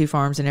nonprofit, 2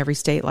 farms in every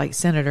state like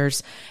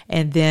senators.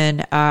 And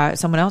then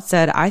someone else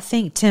said, I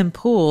think Tim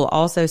Pool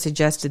also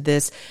suggested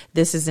this.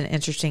 This is an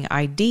interesting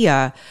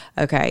idea.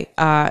 Okay.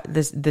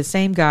 The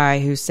same guy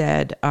who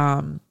said,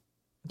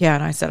 yeah.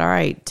 And I said, all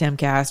right,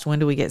 Timcast, when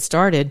do we get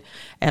started?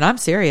 And I'm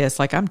serious.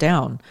 Like, I'm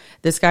down.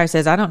 This guy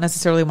says, I don't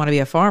necessarily want to be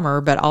a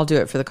farmer, but I'll do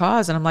it for the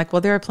cause. And I'm like,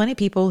 well, there are plenty of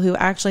people who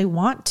actually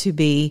want to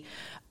be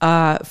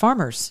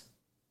farmers.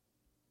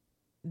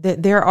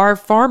 There are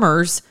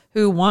farmers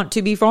who want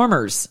to be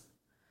farmers.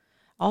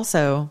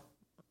 Also,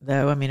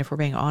 though, I mean, if we're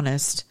being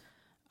honest,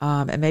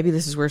 and maybe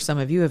this is where some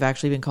of you have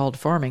actually been called to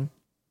farming,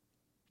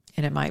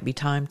 and it might be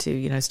time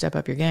to, step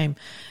up your game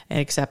and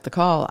accept the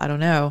call. I don't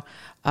know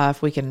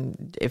if we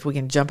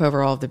can jump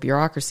over all of the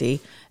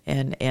bureaucracy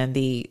and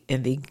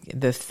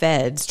the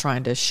feds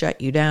trying to shut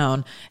you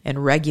down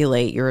and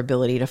regulate your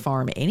ability to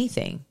farm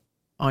anything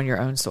on your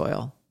own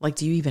soil. Like,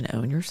 do you even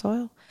own your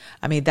soil?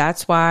 I mean,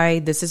 that's why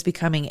this is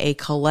becoming a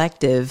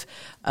collective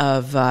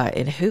of, why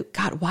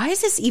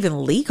is this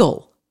even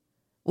legal?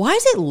 Why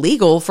is it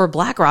legal for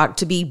BlackRock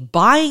to be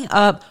buying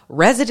up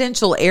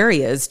residential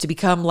areas to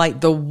become like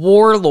the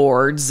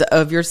warlords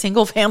of your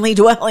single family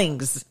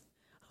dwellings?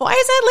 Why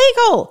is that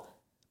legal?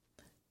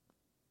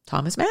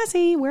 Thomas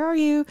Massey, where are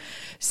you?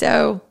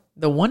 So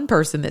the one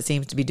person that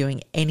seems to be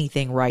doing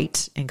anything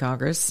right in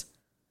Congress.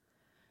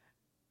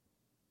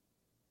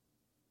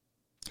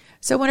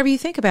 So whenever you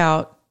think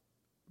about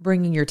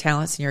bringing your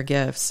talents and your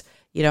gifts,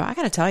 I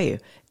got to tell you,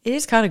 it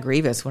is kind of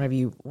grievous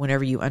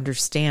whenever you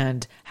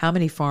understand how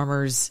many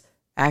farmers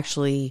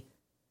actually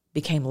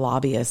became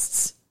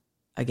lobbyists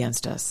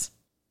against us.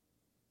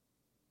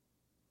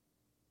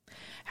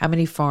 How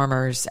many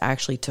farmers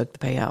actually took the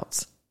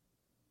payouts?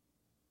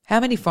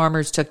 How many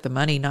farmers took the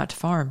money not to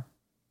farm?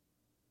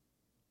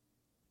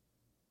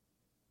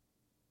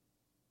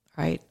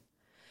 Right?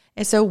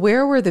 And so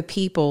where were the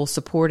people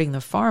supporting the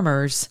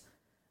farmers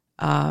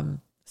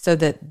so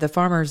that the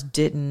farmers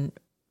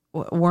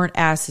weren't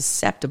as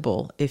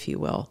susceptible, if you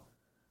will,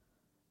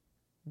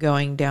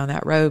 going down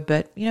that road?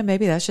 But,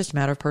 maybe that's just a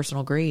matter of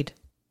personal greed.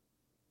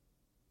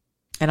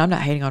 And I'm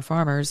not hating on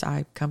farmers.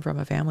 I come from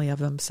a family of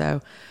them.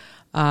 So,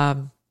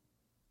 but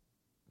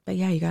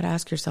yeah, you got to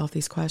ask yourself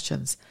these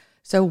questions.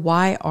 So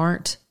why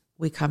aren't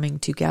we coming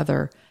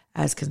together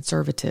as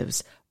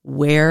conservatives?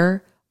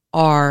 Where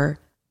are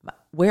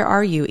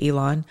you,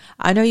 Elon?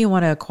 I know you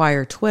want to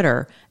acquire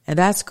Twitter, and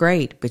that's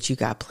great, but you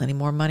got plenty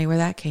more money where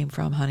that came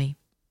from, honey.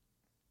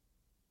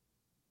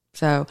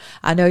 So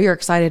I know you're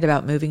excited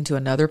about moving to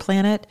another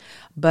planet,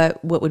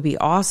 but what would be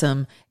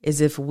awesome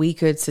is if we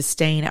could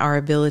sustain our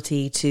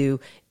ability to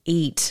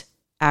eat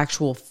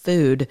actual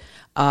food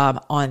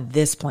on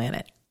this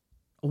planet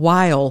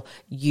while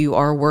you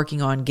are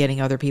working on getting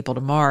other people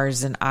to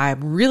Mars. And I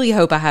really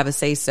hope I have a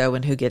say-so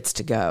in who gets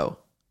to go.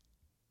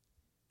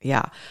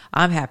 Yeah,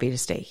 I'm happy to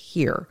stay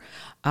here.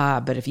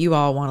 But if you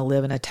all want to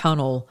live in a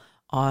tunnel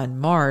on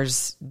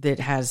Mars that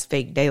has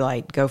fake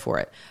daylight, go for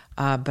it.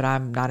 But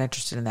I'm not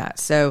interested in that.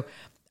 So,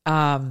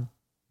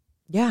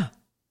 yeah,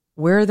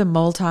 where are the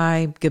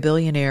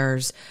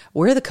multi-gabillionaires?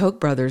 Where are the Koch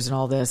brothers and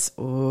all this?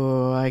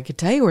 Oh, I could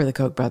tell you where the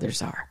Koch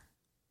brothers are.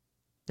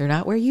 They're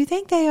not where you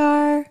think they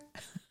are.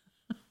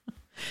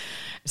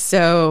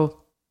 So,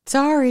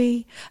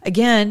 sorry.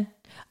 Again,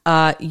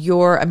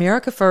 your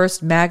America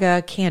First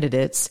MAGA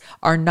candidates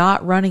are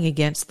not running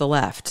against the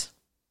left.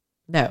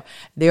 No,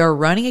 they are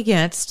running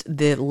against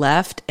the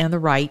left and the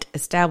right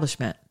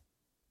establishment.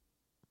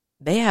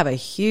 They have a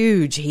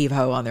huge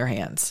heave-ho on their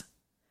hands.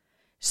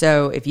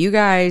 So if you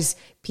guys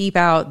peep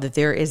out that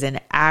there is an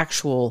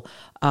actual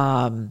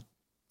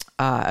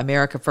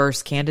America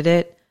First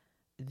candidate,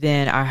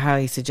 then I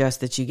highly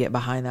suggest that you get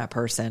behind that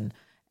person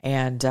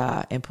and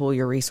pool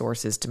your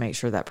resources to make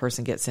sure that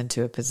person gets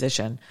into a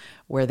position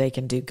where they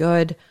can do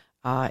good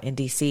in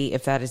DC,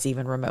 if that is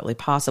even remotely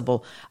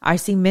possible. I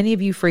see many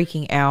of you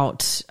freaking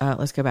out.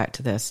 Let's go back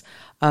to this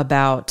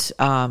about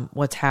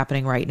what's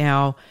happening right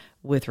now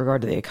with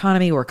regard to the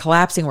economy. We're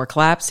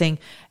collapsing.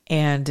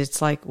 And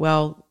it's like,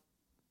 well,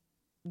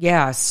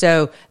 yeah.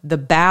 So the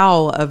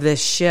bow of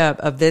this ship,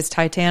 of this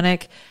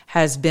Titanic,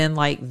 has been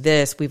like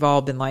this. We've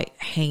all been like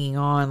hanging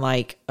on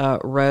like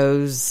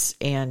Rose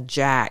and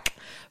Jack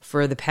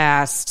for the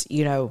past,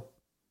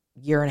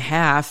 year and a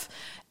half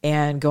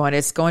and going,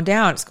 it's going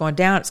down, it's going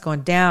down, it's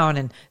going down.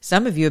 And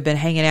some of you have been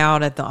hanging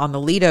out on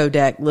the Lido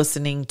deck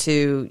listening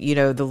to,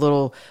 the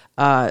little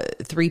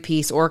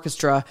 3-piece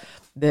orchestra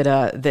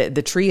that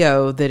the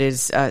trio that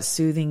is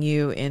soothing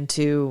you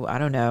into, I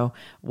don't know,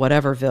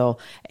 whateverville.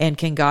 And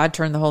can God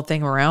turn the whole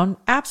thing around?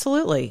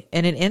 Absolutely.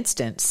 In an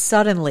instant,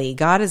 suddenly.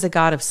 God is a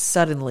God of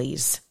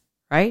suddenlies,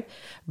 right?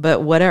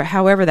 But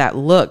however that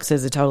looks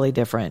is a totally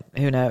different,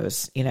 who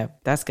knows,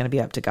 that's going to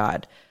be up to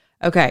God.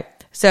 Okay.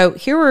 So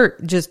here were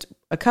just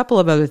a couple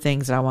of other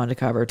things that I wanted to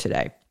cover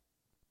today.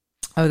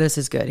 Oh, this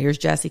is good. Here's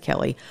Jesse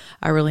Kelly.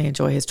 I really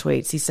enjoy his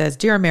tweets. He says,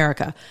 Dear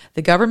America,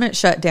 the government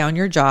shut down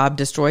your job,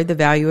 destroyed the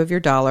value of your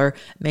dollar,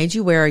 made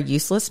you wear a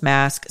useless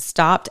mask,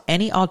 stopped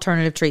any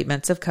alternative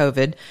treatments of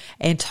COVID,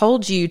 and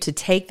told you to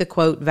take the,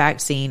 quote,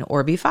 vaccine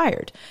or be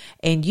fired.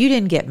 And you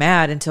didn't get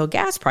mad until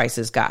gas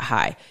prices got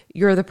high.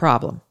 You're the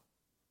problem.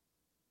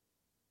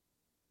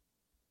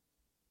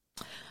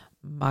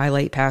 My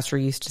late pastor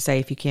used to say,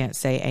 if you can't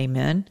say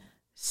amen,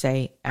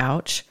 say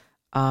ouch.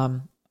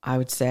 I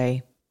would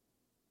say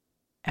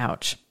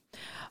ouch.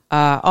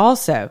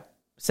 Also,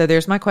 so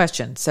there's my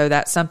question. So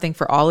that's something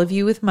for all of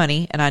you with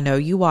money, and I know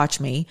you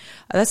watch me.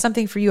 That's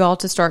something for you all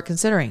to start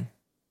considering.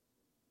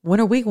 When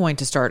are we going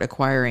to start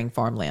acquiring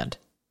farmland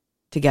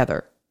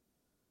together?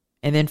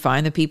 And then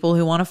find the people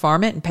who want to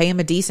farm it and pay them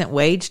a decent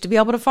wage to be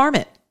able to farm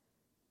it.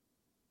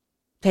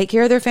 Take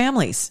care of their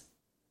families.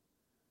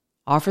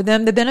 Offer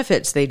them the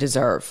benefits they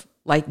deserve.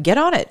 Like, get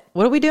on it.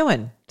 What are we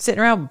doing?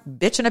 Sitting around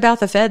bitching about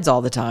the feds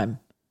all the time.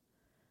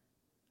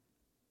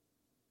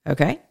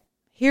 Okay.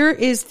 Here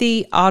is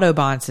the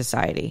Audubon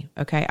Society.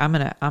 Okay. I'm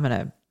going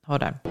to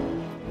hold on.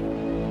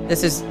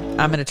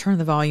 I'm going to turn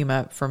the volume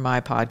up for my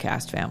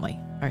podcast family.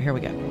 All right, here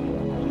we go.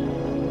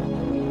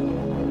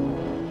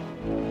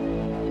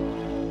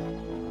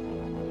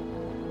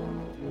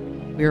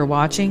 We were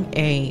watching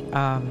a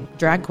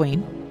drag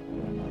queen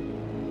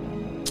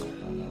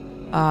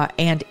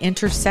and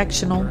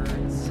intersectional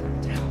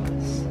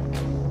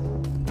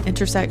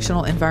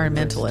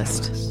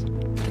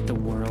environmentalist. That the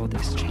world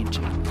is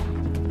changing.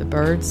 The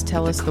birds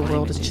tell us the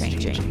world is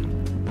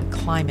changing. The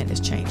climate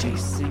is changing. They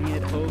sing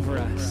it over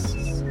us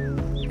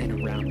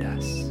and around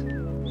us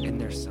in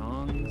their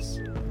songs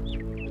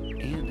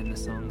and in the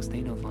songs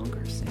they no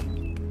longer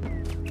sing.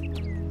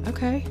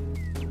 Okay.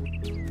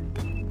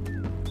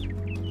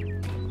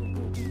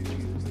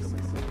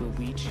 Will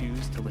we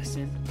choose to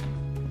listen?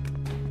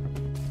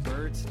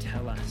 Birds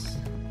tell us.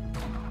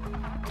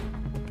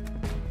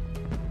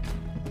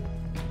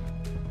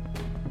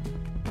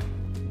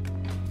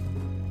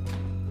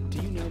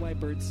 Do you know why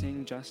birds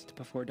sing just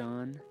before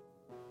dawn?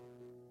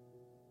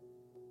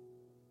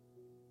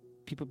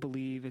 People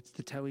believe it's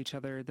to tell each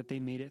other that they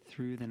made it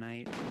through the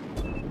night.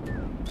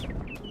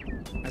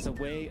 As a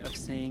way of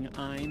saying,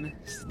 I'm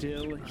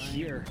still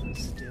here.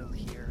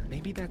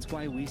 Maybe that's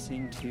why we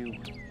sing too.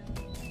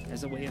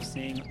 As a way of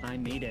saying, I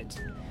made it.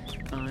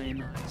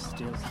 I'm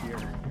still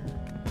here.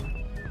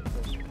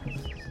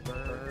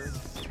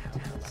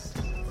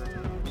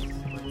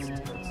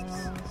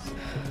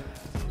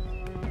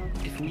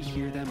 If we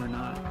hear them or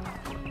not,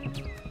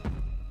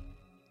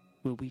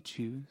 will we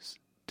choose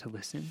to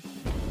listen?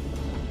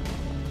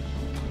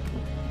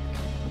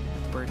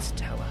 Birds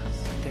tell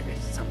us there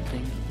is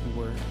something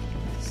worth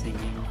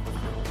singing for.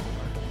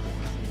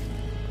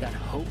 That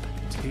hope,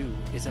 too,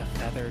 is a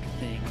feathered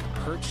thing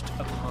perched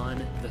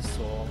upon the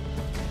soul,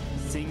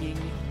 singing,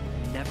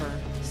 never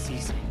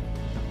ceasing,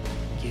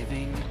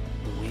 giving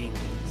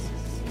wings,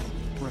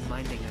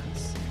 reminding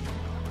us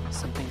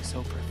something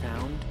so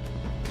profound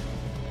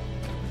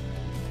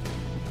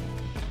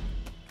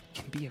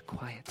can be a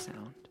quiet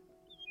sound.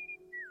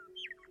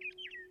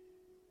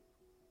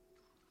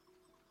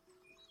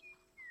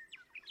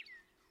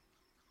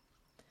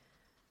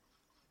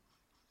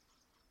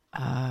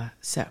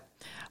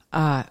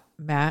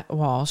 Matt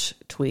Walsh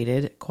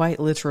tweeted, quite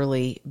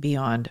literally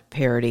beyond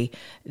parody,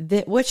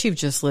 that what you've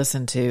just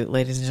listened to,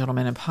 ladies and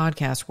gentlemen, in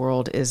podcast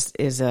world is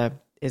a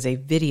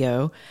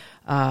video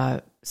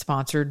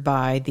sponsored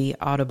by the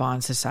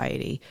Audubon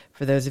Society.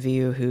 For those of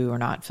you who are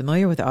not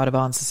familiar with the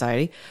Audubon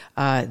Society,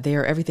 they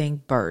are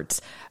everything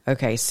birds.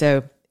 Okay,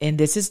 so, and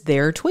this is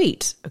their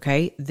tweet,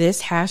 okay?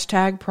 This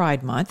hashtag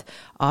Pride Month,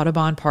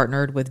 Audubon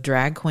partnered with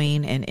drag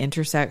queen and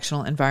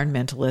intersectional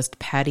environmentalist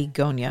Patty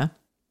Gonia,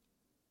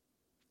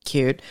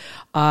 cute,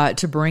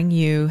 to bring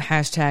you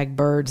hashtag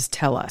Birds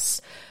Tell Us,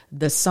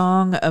 the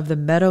song of the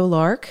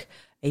meadowlark,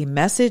 a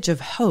message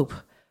of hope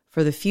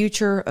for the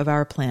future of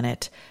our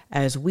planet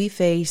as we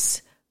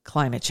face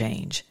climate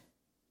change,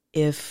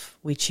 if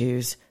we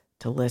choose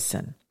to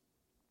listen.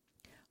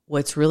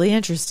 What's really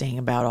interesting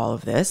about all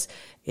of this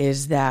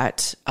is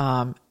that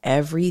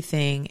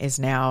everything is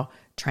now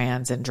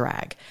trans and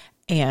drag.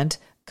 And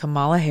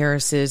Kamala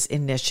Harris's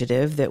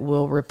initiative that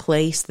will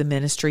replace the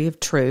Ministry of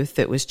Truth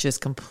that was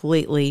just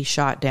completely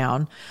shot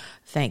down.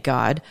 Thank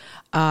God.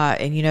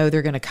 And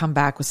they're going to come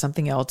back with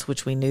something else,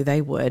 which we knew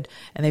they would.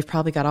 And they've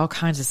probably got all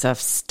kinds of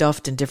stuff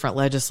stuffed in different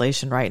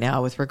legislation right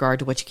now with regard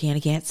to what you can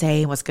and can't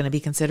say and what's going to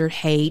be considered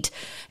hate.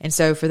 And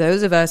so for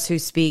those of us who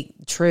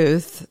speak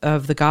truth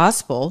of the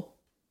gospel,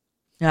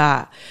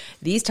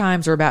 these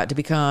times are about to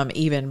become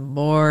even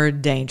more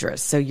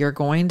dangerous. So you're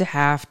going to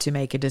have to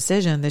make a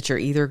decision that you're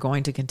either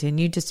going to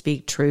continue to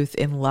speak truth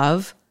in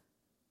love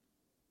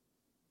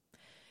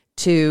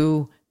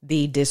to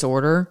the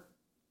disorder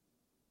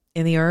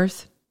in the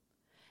earth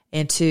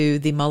and to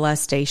the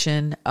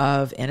molestation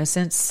of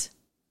innocence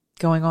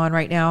going on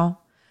right now,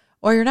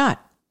 or you're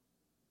not.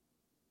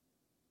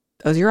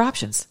 Those are your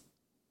options.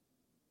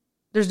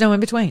 There's no in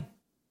between.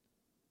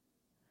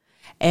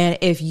 And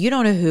if you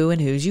don't know who and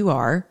whose you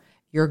are,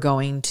 you're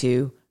going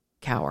to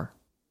cower.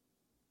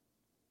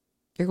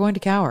 You're going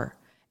to cower.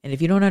 And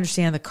if you don't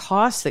understand the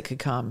costs that could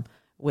come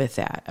with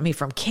that, I mean,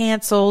 from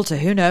cancel to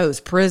who knows,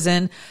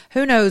 prison,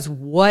 who knows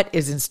what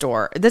is in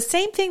store. The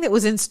same thing that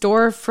was in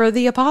store for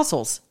the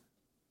apostles.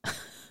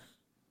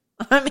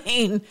 I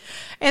mean,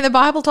 and the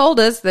Bible told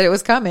us that it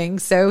was coming.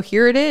 So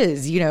here it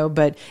is,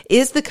 but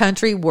is the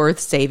country worth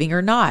saving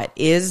or not?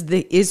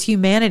 Is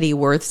humanity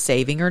worth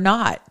saving or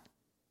not?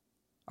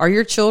 Are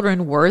your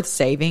children worth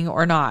saving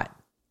or not?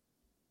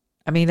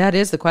 I mean, that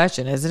is the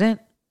question, isn't it?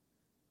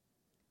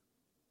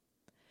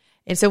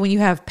 And so when you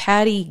have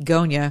Patty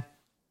Gonya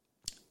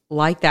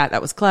like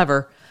that was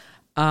clever,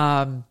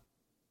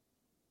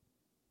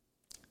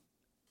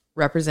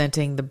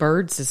 representing the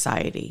Bird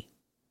Society.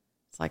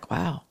 It's like,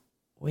 wow,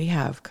 we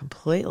have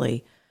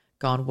completely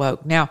gone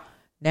woke.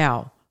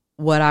 Now,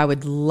 what I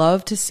would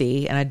love to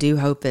see, and I do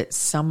hope that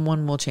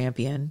someone will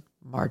champion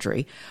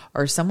Marjorie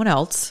or someone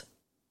else,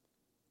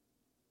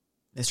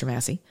 Mr.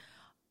 Massey,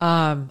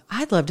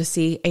 I'd love to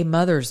see a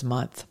Mother's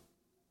Month.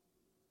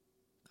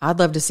 I'd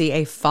love to see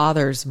a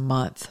Father's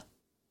Month.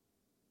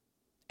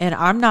 And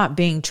I'm not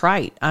being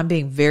trite. I'm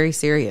being very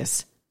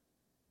serious.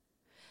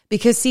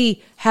 Because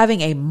see,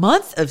 having a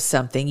month of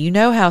something,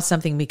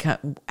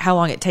 how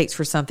long it takes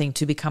for something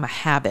to become a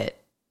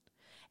habit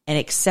and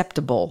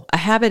acceptable. A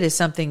habit is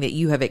something that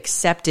you have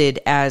accepted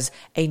as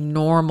a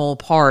normal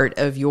part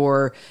of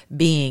your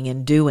being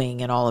and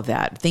doing and all of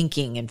that,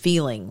 thinking and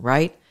feeling,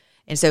 right?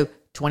 And so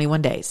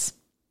 21 days.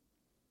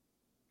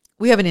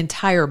 We have an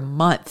entire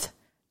month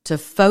to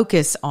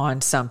focus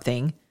on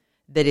something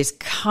that is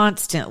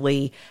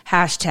constantly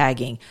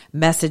hashtagging,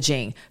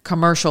 messaging,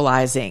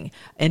 commercializing,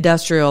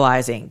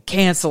 industrializing,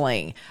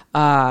 canceling,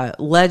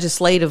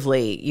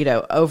 legislatively,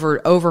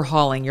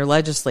 overhauling your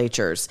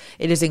legislatures.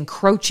 It is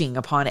encroaching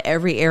upon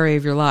every area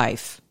of your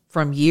life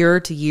from year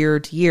to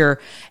year to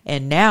year.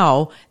 And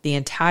now the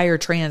entire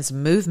trans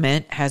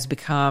movement has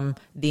become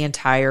the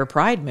entire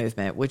pride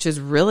movement, which is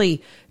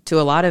really, to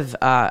a lot of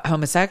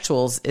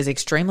homosexuals, is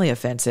extremely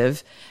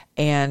offensive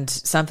and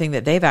something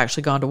that they've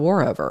actually gone to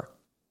war over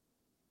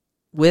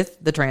with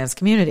the trans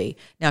community.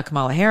 Now,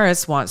 Kamala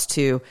Harris wants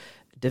to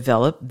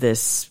develop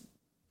this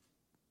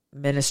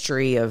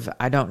ministry of,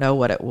 I don't know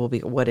what it will be,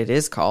 what it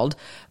is called,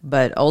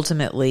 but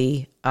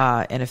ultimately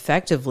and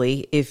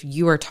effectively, if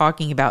you are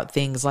talking about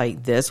things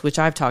like this, which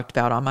I've talked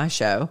about on my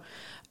show,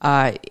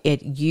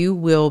 you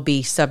will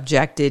be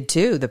subjected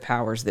to the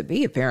powers that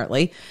be,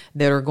 apparently,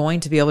 that are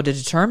going to be able to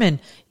determine,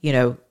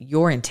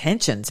 your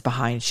intentions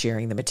behind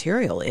sharing the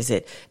material. Is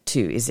it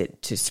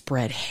to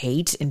spread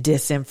hate and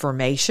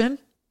disinformation?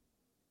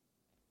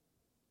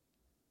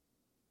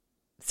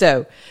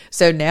 So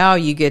now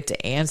you get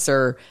to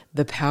answer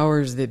the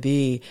powers that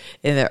be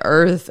in the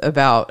earth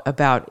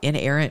about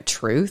inerrant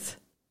truth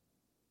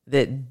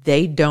that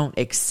they don't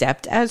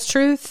accept as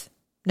truth.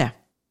 No.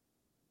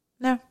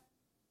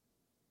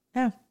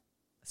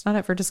 It's not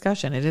up for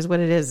discussion. It is what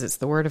it is. It's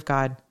the word of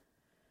God.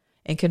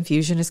 And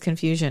confusion is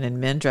confusion. And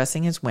men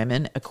dressing as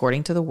women,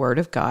 according to the word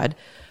of God,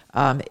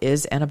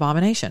 is an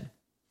abomination.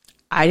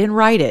 I didn't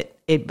write it.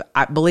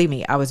 Believe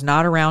me, I was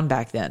not around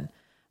back then.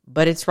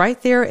 But it's right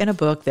there in a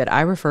book that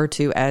I refer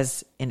to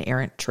as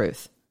inerrant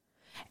truth.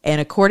 And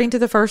according to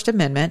the First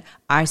Amendment,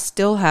 I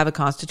still have a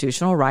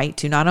constitutional right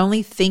to not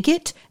only think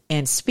it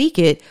and speak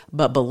it,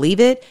 but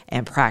believe it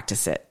and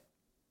practice it.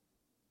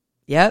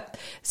 Yep.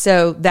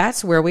 So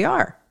that's where we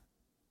are.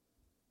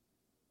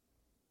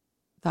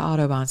 The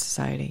Audubon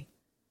Society.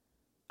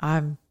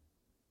 I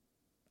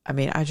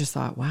just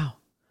thought, wow,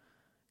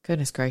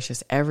 goodness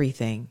gracious,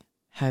 everything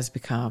has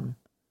become,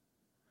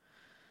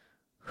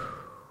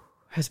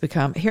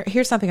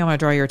 here's something I want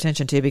to draw your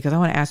attention to, because I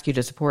want to ask you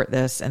to support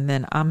this, and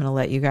then I'm going to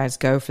let you guys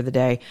go for the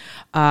day.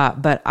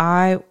 But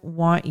I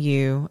want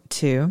you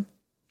to,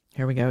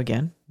 here we go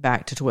again,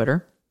 back to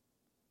Twitter.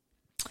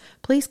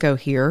 Please go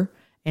here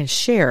and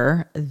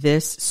share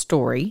this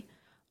story.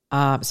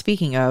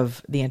 Speaking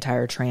of the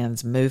entire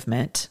trans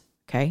movement,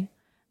 okay?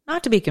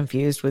 Not to be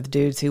confused with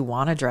dudes who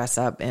want to dress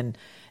up and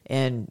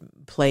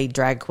play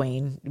drag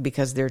queen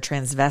because they're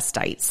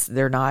transvestites.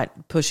 They're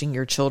not pushing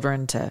your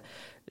children to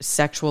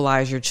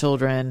sexualize your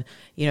children.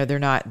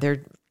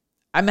 They're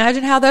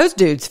Imagine how those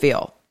dudes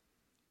feel.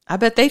 I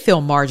bet they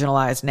feel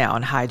marginalized now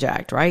and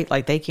hijacked, right?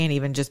 Like they can't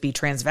even just be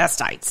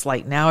transvestites.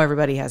 Like now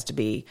everybody has to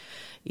be,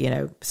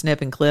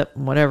 snip and clip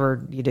and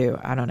whatever you do.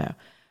 I don't know.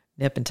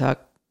 Nip and tuck,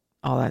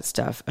 all that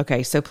stuff.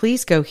 Okay, so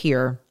please go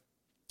here.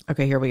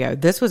 Okay, here we go.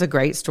 This was a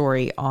great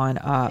story on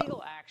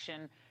legal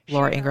action.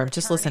 Laura Ingraham.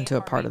 Just listen to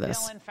a part of this.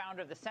 Dillon,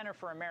 founder of the Center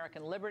for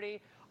American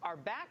Liberty, are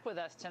back with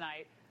us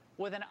tonight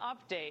with an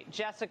update.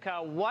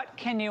 Jessica, what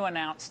can you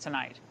announce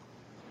tonight?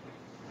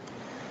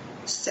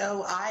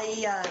 So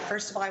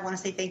first of all, I want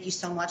to say thank you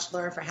so much,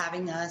 Laura, for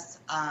having us.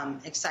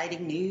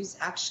 Exciting news,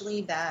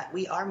 actually, that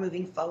we are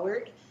moving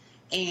forward,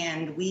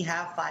 and we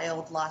have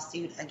filed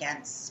lawsuit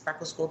against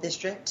Spreckle School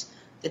District,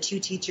 the 2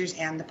 teachers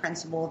and the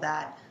principal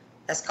that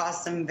has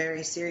caused some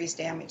very serious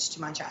damage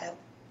to my child.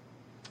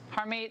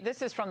 Harmeet,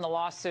 this is from the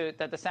lawsuit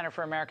that the Center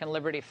for American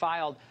Liberty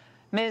filed.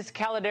 Ms.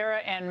 Calidera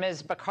and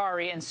Ms.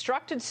 Bakari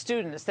instructed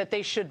students that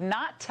they should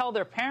not tell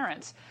their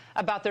parents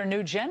about their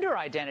new gender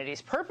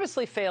identities,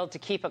 purposely failed to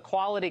keep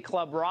Equality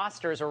Club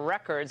rosters or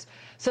records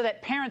so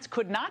that parents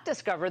could not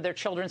discover their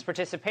children's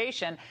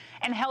participation,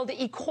 and held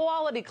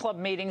Equality Club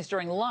meetings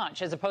during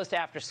lunch as opposed to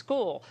after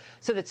school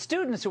so that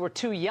students who were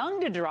too young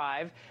to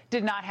drive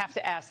did not have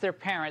to ask their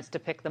parents to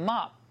pick them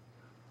up.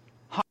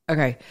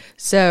 Okay,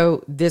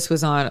 so this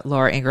was on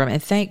Laura Ingraham,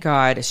 and thank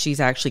God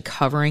she's actually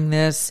covering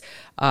this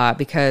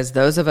because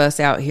those of us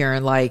out here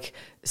in like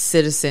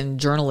citizen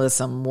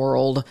journalism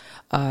world,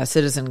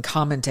 citizen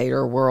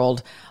commentator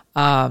world,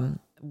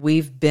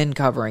 we've been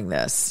covering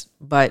this,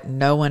 but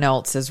no one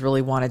else has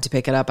really wanted to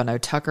pick it up. I know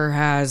Tucker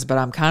has, but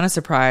I'm kind of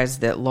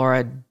surprised that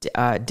Laura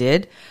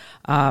did.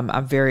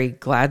 I'm very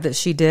glad that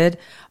she did.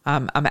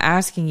 I'm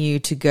asking you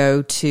to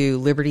go to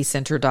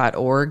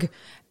libertycenter.org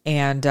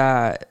and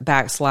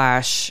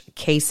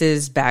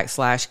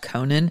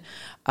 /cases/Conen,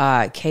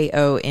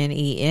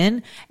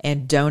 Konen,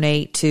 and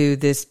donate to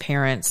this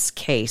parent's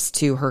case,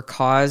 to her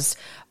cause.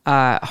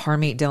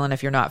 Harmeet Dillon,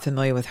 if you're not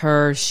familiar with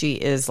her, she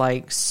is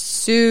like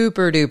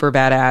super duper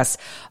badass,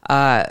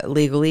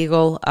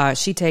 legal.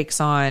 She takes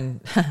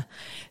on,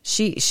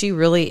 she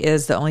really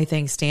is the only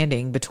thing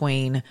standing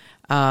between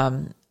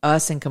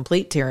us and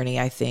complete tyranny,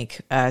 I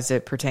think, as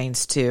it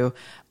pertains to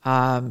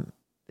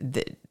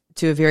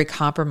to a very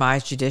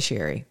compromised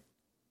judiciary.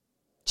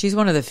 She's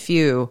one of the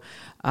few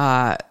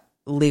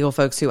legal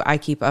folks who I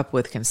keep up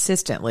with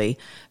consistently,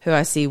 who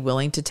I see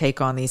willing to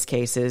take on these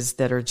cases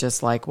that are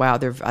just like, wow,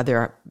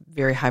 they're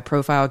very high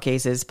profile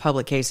cases,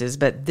 public cases.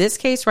 But this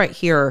case right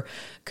here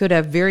could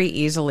have very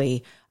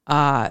easily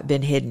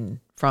been hidden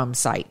from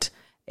sight.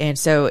 And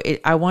so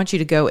I want you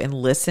to go and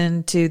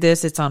listen to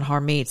this. It's on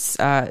Harmeet's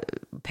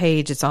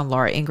page. It's on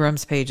Laura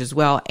Ingram's page as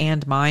well,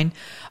 and mine.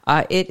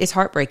 It is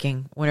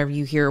heartbreaking whenever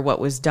you hear what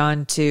was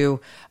done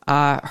to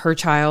her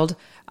child.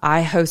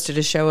 I hosted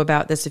a show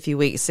about this a few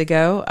weeks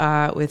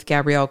ago with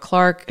Gabrielle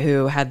Clark,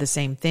 who had the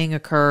same thing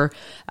occur.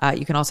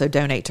 You can also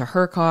donate to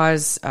her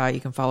cause.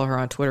 You can follow her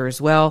on Twitter as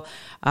well.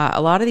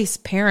 A lot of these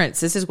parents,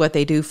 this is what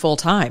they do full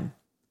time.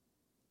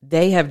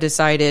 They have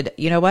decided,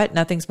 you know what,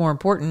 nothing's more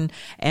important.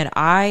 And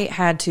Gabrielle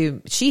had to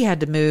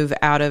move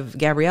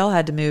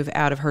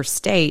out of her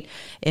state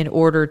in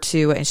order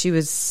to, and she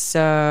was,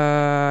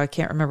 I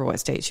can't remember what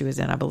state she was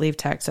in. I believe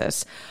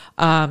Texas,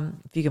 if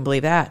you can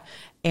believe that.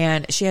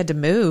 And she had to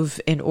move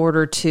in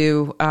order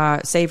to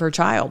save her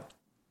child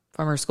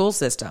from her school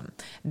system.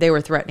 They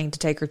were threatening to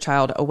take her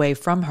child away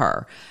from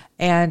her.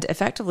 And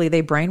effectively,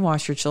 they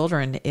brainwash your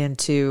children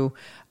into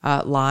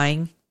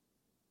lying,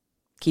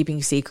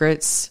 keeping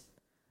secrets.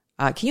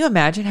 Can you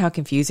imagine how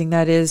confusing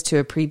that is to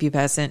a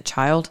prepubescent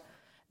child?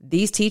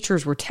 These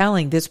teachers were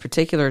telling this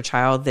particular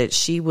child that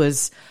she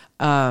was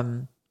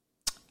bisexual.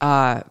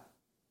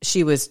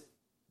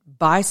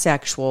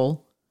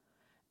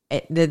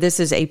 This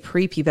is a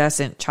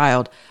prepubescent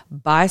child,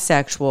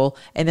 bisexual,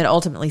 and then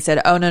ultimately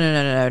said, oh,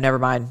 no, never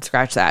mind,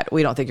 scratch that.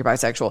 We don't think you're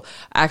bisexual.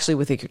 Actually,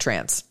 we think you're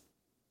trans.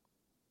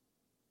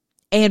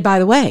 And by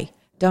the way,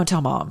 don't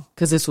tell mom,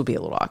 because this will be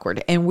a little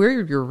awkward. And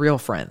we're your real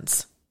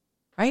friends.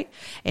 Right?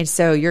 And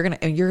so you're going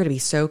to be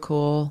so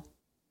cool.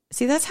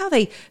 See, that's how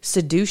they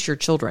seduce your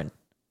children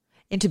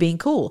into being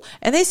cool.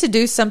 And they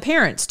seduce some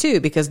parents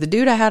too, because the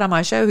dude I had on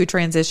my show who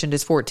transitioned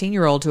his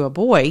 14-year-old to a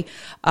boy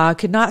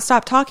could not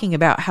stop talking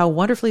about how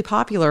wonderfully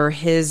popular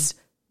his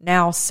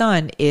now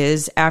son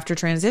is after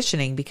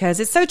transitioning,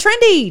 because it's so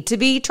trendy to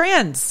be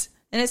trans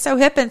and it's so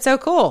hip and so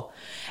cool.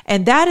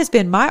 And that has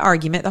been my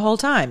argument the whole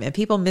time. And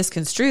people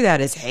misconstrue that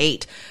as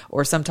hate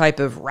or some type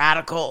of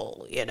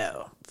radical,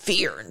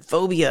 fear and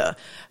phobia,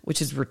 which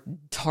is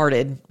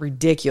retarded,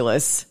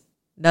 ridiculous.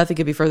 Nothing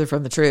could be further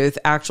from the truth.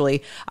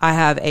 Actually, I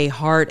have a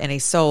heart and a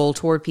soul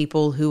toward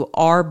people who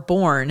are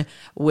born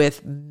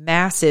with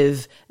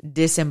massive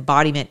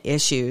disembodiment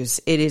issues.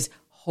 It is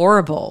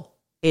horrible.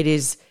 It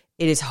is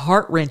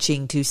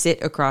heart-wrenching to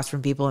sit across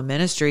from people in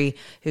ministry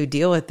who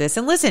deal with this.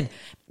 And listen,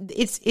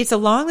 it's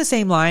along the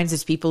same lines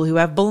as people who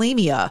have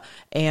bulimia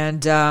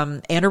and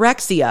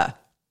anorexia.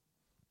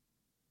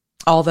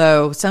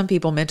 Although some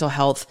people, mental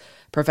health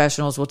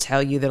professionals will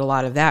tell you that a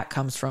lot of that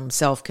comes from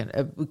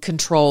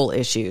self-control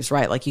issues,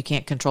 right? Like you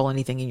can't control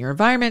anything in your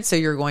environment, so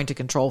you're going to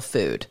control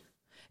food,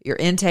 your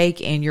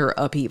intake and your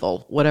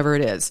upheaval, whatever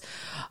it is.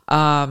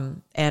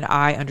 And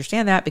I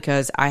understand that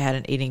because I had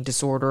an eating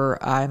disorder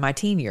in my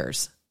teen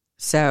years.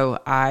 So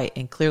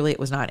and clearly it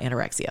was not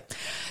anorexia.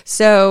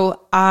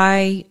 So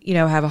I,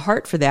 have a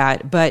heart for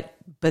that, but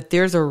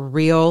there's a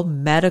real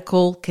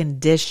medical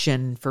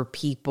condition for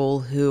people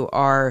who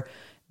are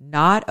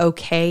not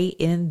okay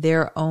in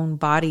their own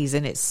bodies.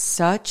 And it's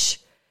such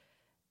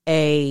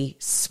a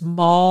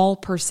small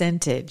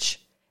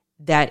percentage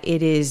that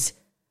it is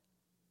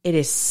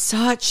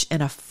such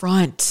an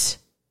affront.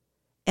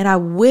 And I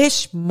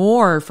wish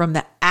more from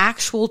the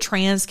actual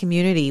trans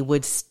community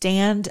would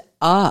stand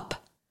up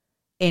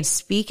and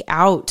speak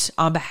out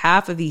on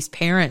behalf of these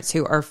parents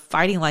who are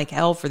fighting like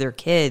hell for their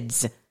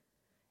kids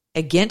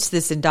against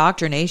this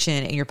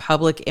indoctrination in your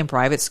public and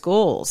private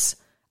schools.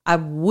 I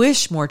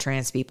wish more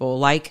trans people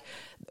like,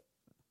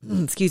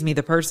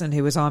 the person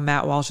who was on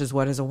Matt Walsh's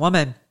What is a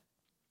Woman?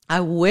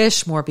 I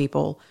wish more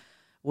people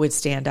would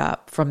stand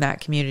up from that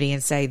community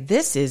and say,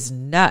 this is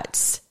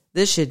nuts.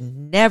 This should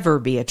never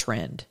be a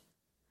trend.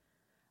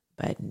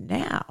 But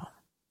now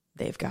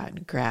they've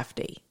gotten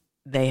crafty.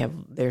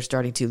 They're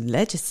starting to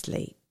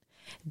legislate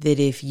that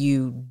if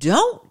you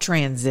don't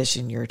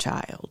transition your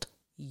child,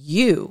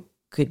 you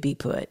could be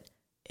put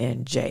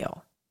in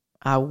jail.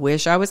 I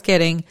wish I was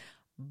kidding,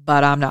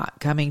 but I'm not.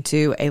 Coming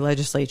to a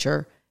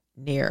legislature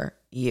near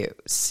you.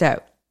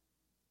 So,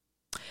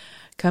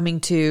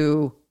 coming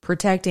to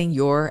protecting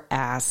your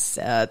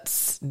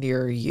assets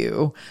near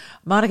you.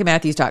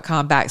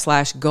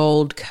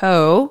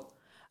 MonicaMatthews.com/goldco.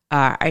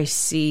 I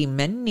see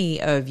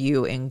many of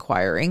you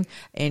inquiring,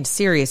 and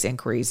serious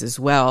inquiries as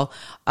well,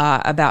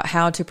 about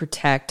how to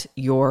protect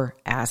your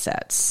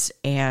assets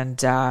and,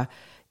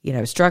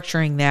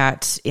 structuring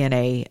that in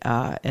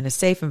a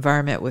safe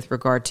environment with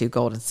regard to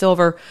gold and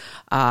silver,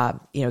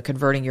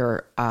 converting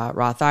your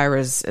Roth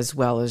IRAs as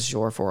well as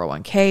your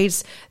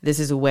 401ks. This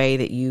is a way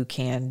that you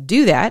can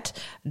do that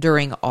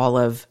during all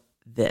of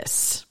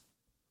this.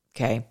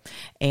 Okay.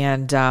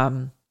 And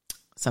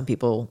some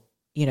people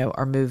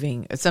are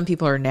moving. Some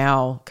people are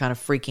now kind of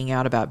freaking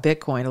out about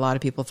Bitcoin. A lot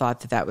of people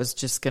thought that was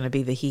just going to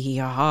be the hee hee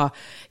ha ha,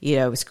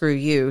 screw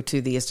you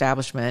to the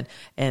establishment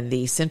and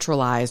the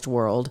centralized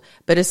world.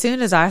 But as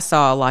soon as I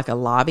saw like a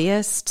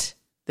lobbyist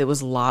that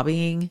was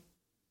lobbying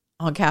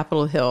on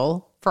Capitol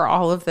Hill for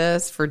all of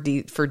this, for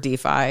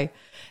DeFi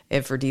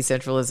and for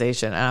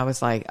decentralization, and I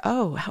was like,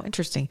 oh, how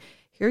interesting.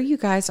 Here you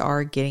guys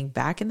are getting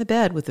back in the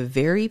bed with the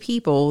very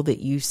people that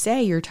you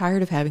say you're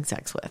tired of having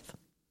sex with.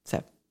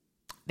 So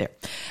there.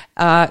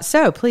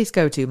 So please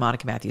go to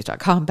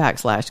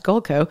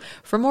MonicaMatthews.com/Goldco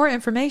for more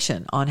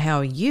information on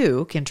how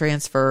you can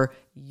transfer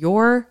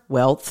your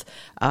wealth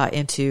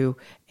into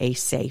a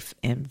safe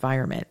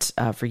environment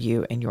for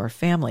you and your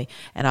family.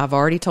 And I've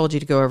already told you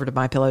to go over to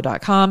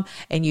MyPillow.com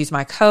and use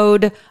my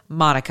code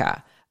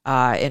Monica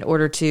in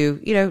order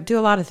to, do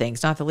a lot of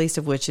things, not the least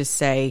of which is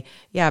say,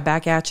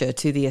 back at you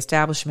to the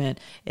establishment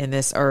in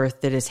this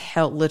earth that is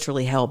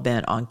literally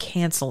hell-bent on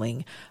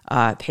canceling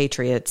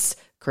patriots,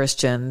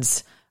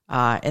 Christians,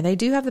 and they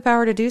do have the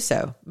power to do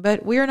so,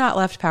 but we are not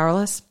left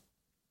powerless.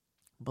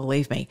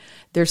 Believe me,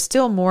 there's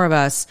still more of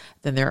us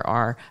than there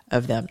are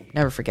of them.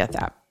 Never forget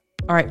that.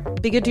 All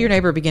right. Be good to your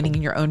neighbor, beginning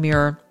in your own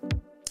mirror.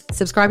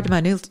 Subscribe to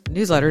my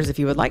newsletters if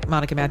you would like,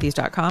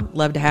 MonicaMatthews.com.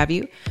 Love to have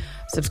you.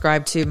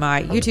 Subscribe to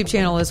my YouTube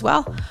channel as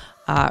well.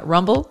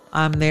 Rumble,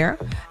 I'm there.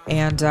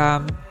 And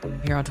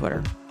here on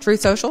Twitter.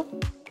 Truth Social,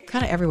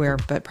 kind of everywhere,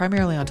 but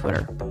primarily on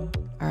Twitter.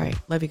 All right.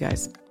 Love you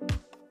guys.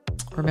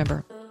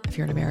 Remember, if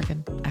you're an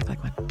American, act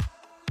like one.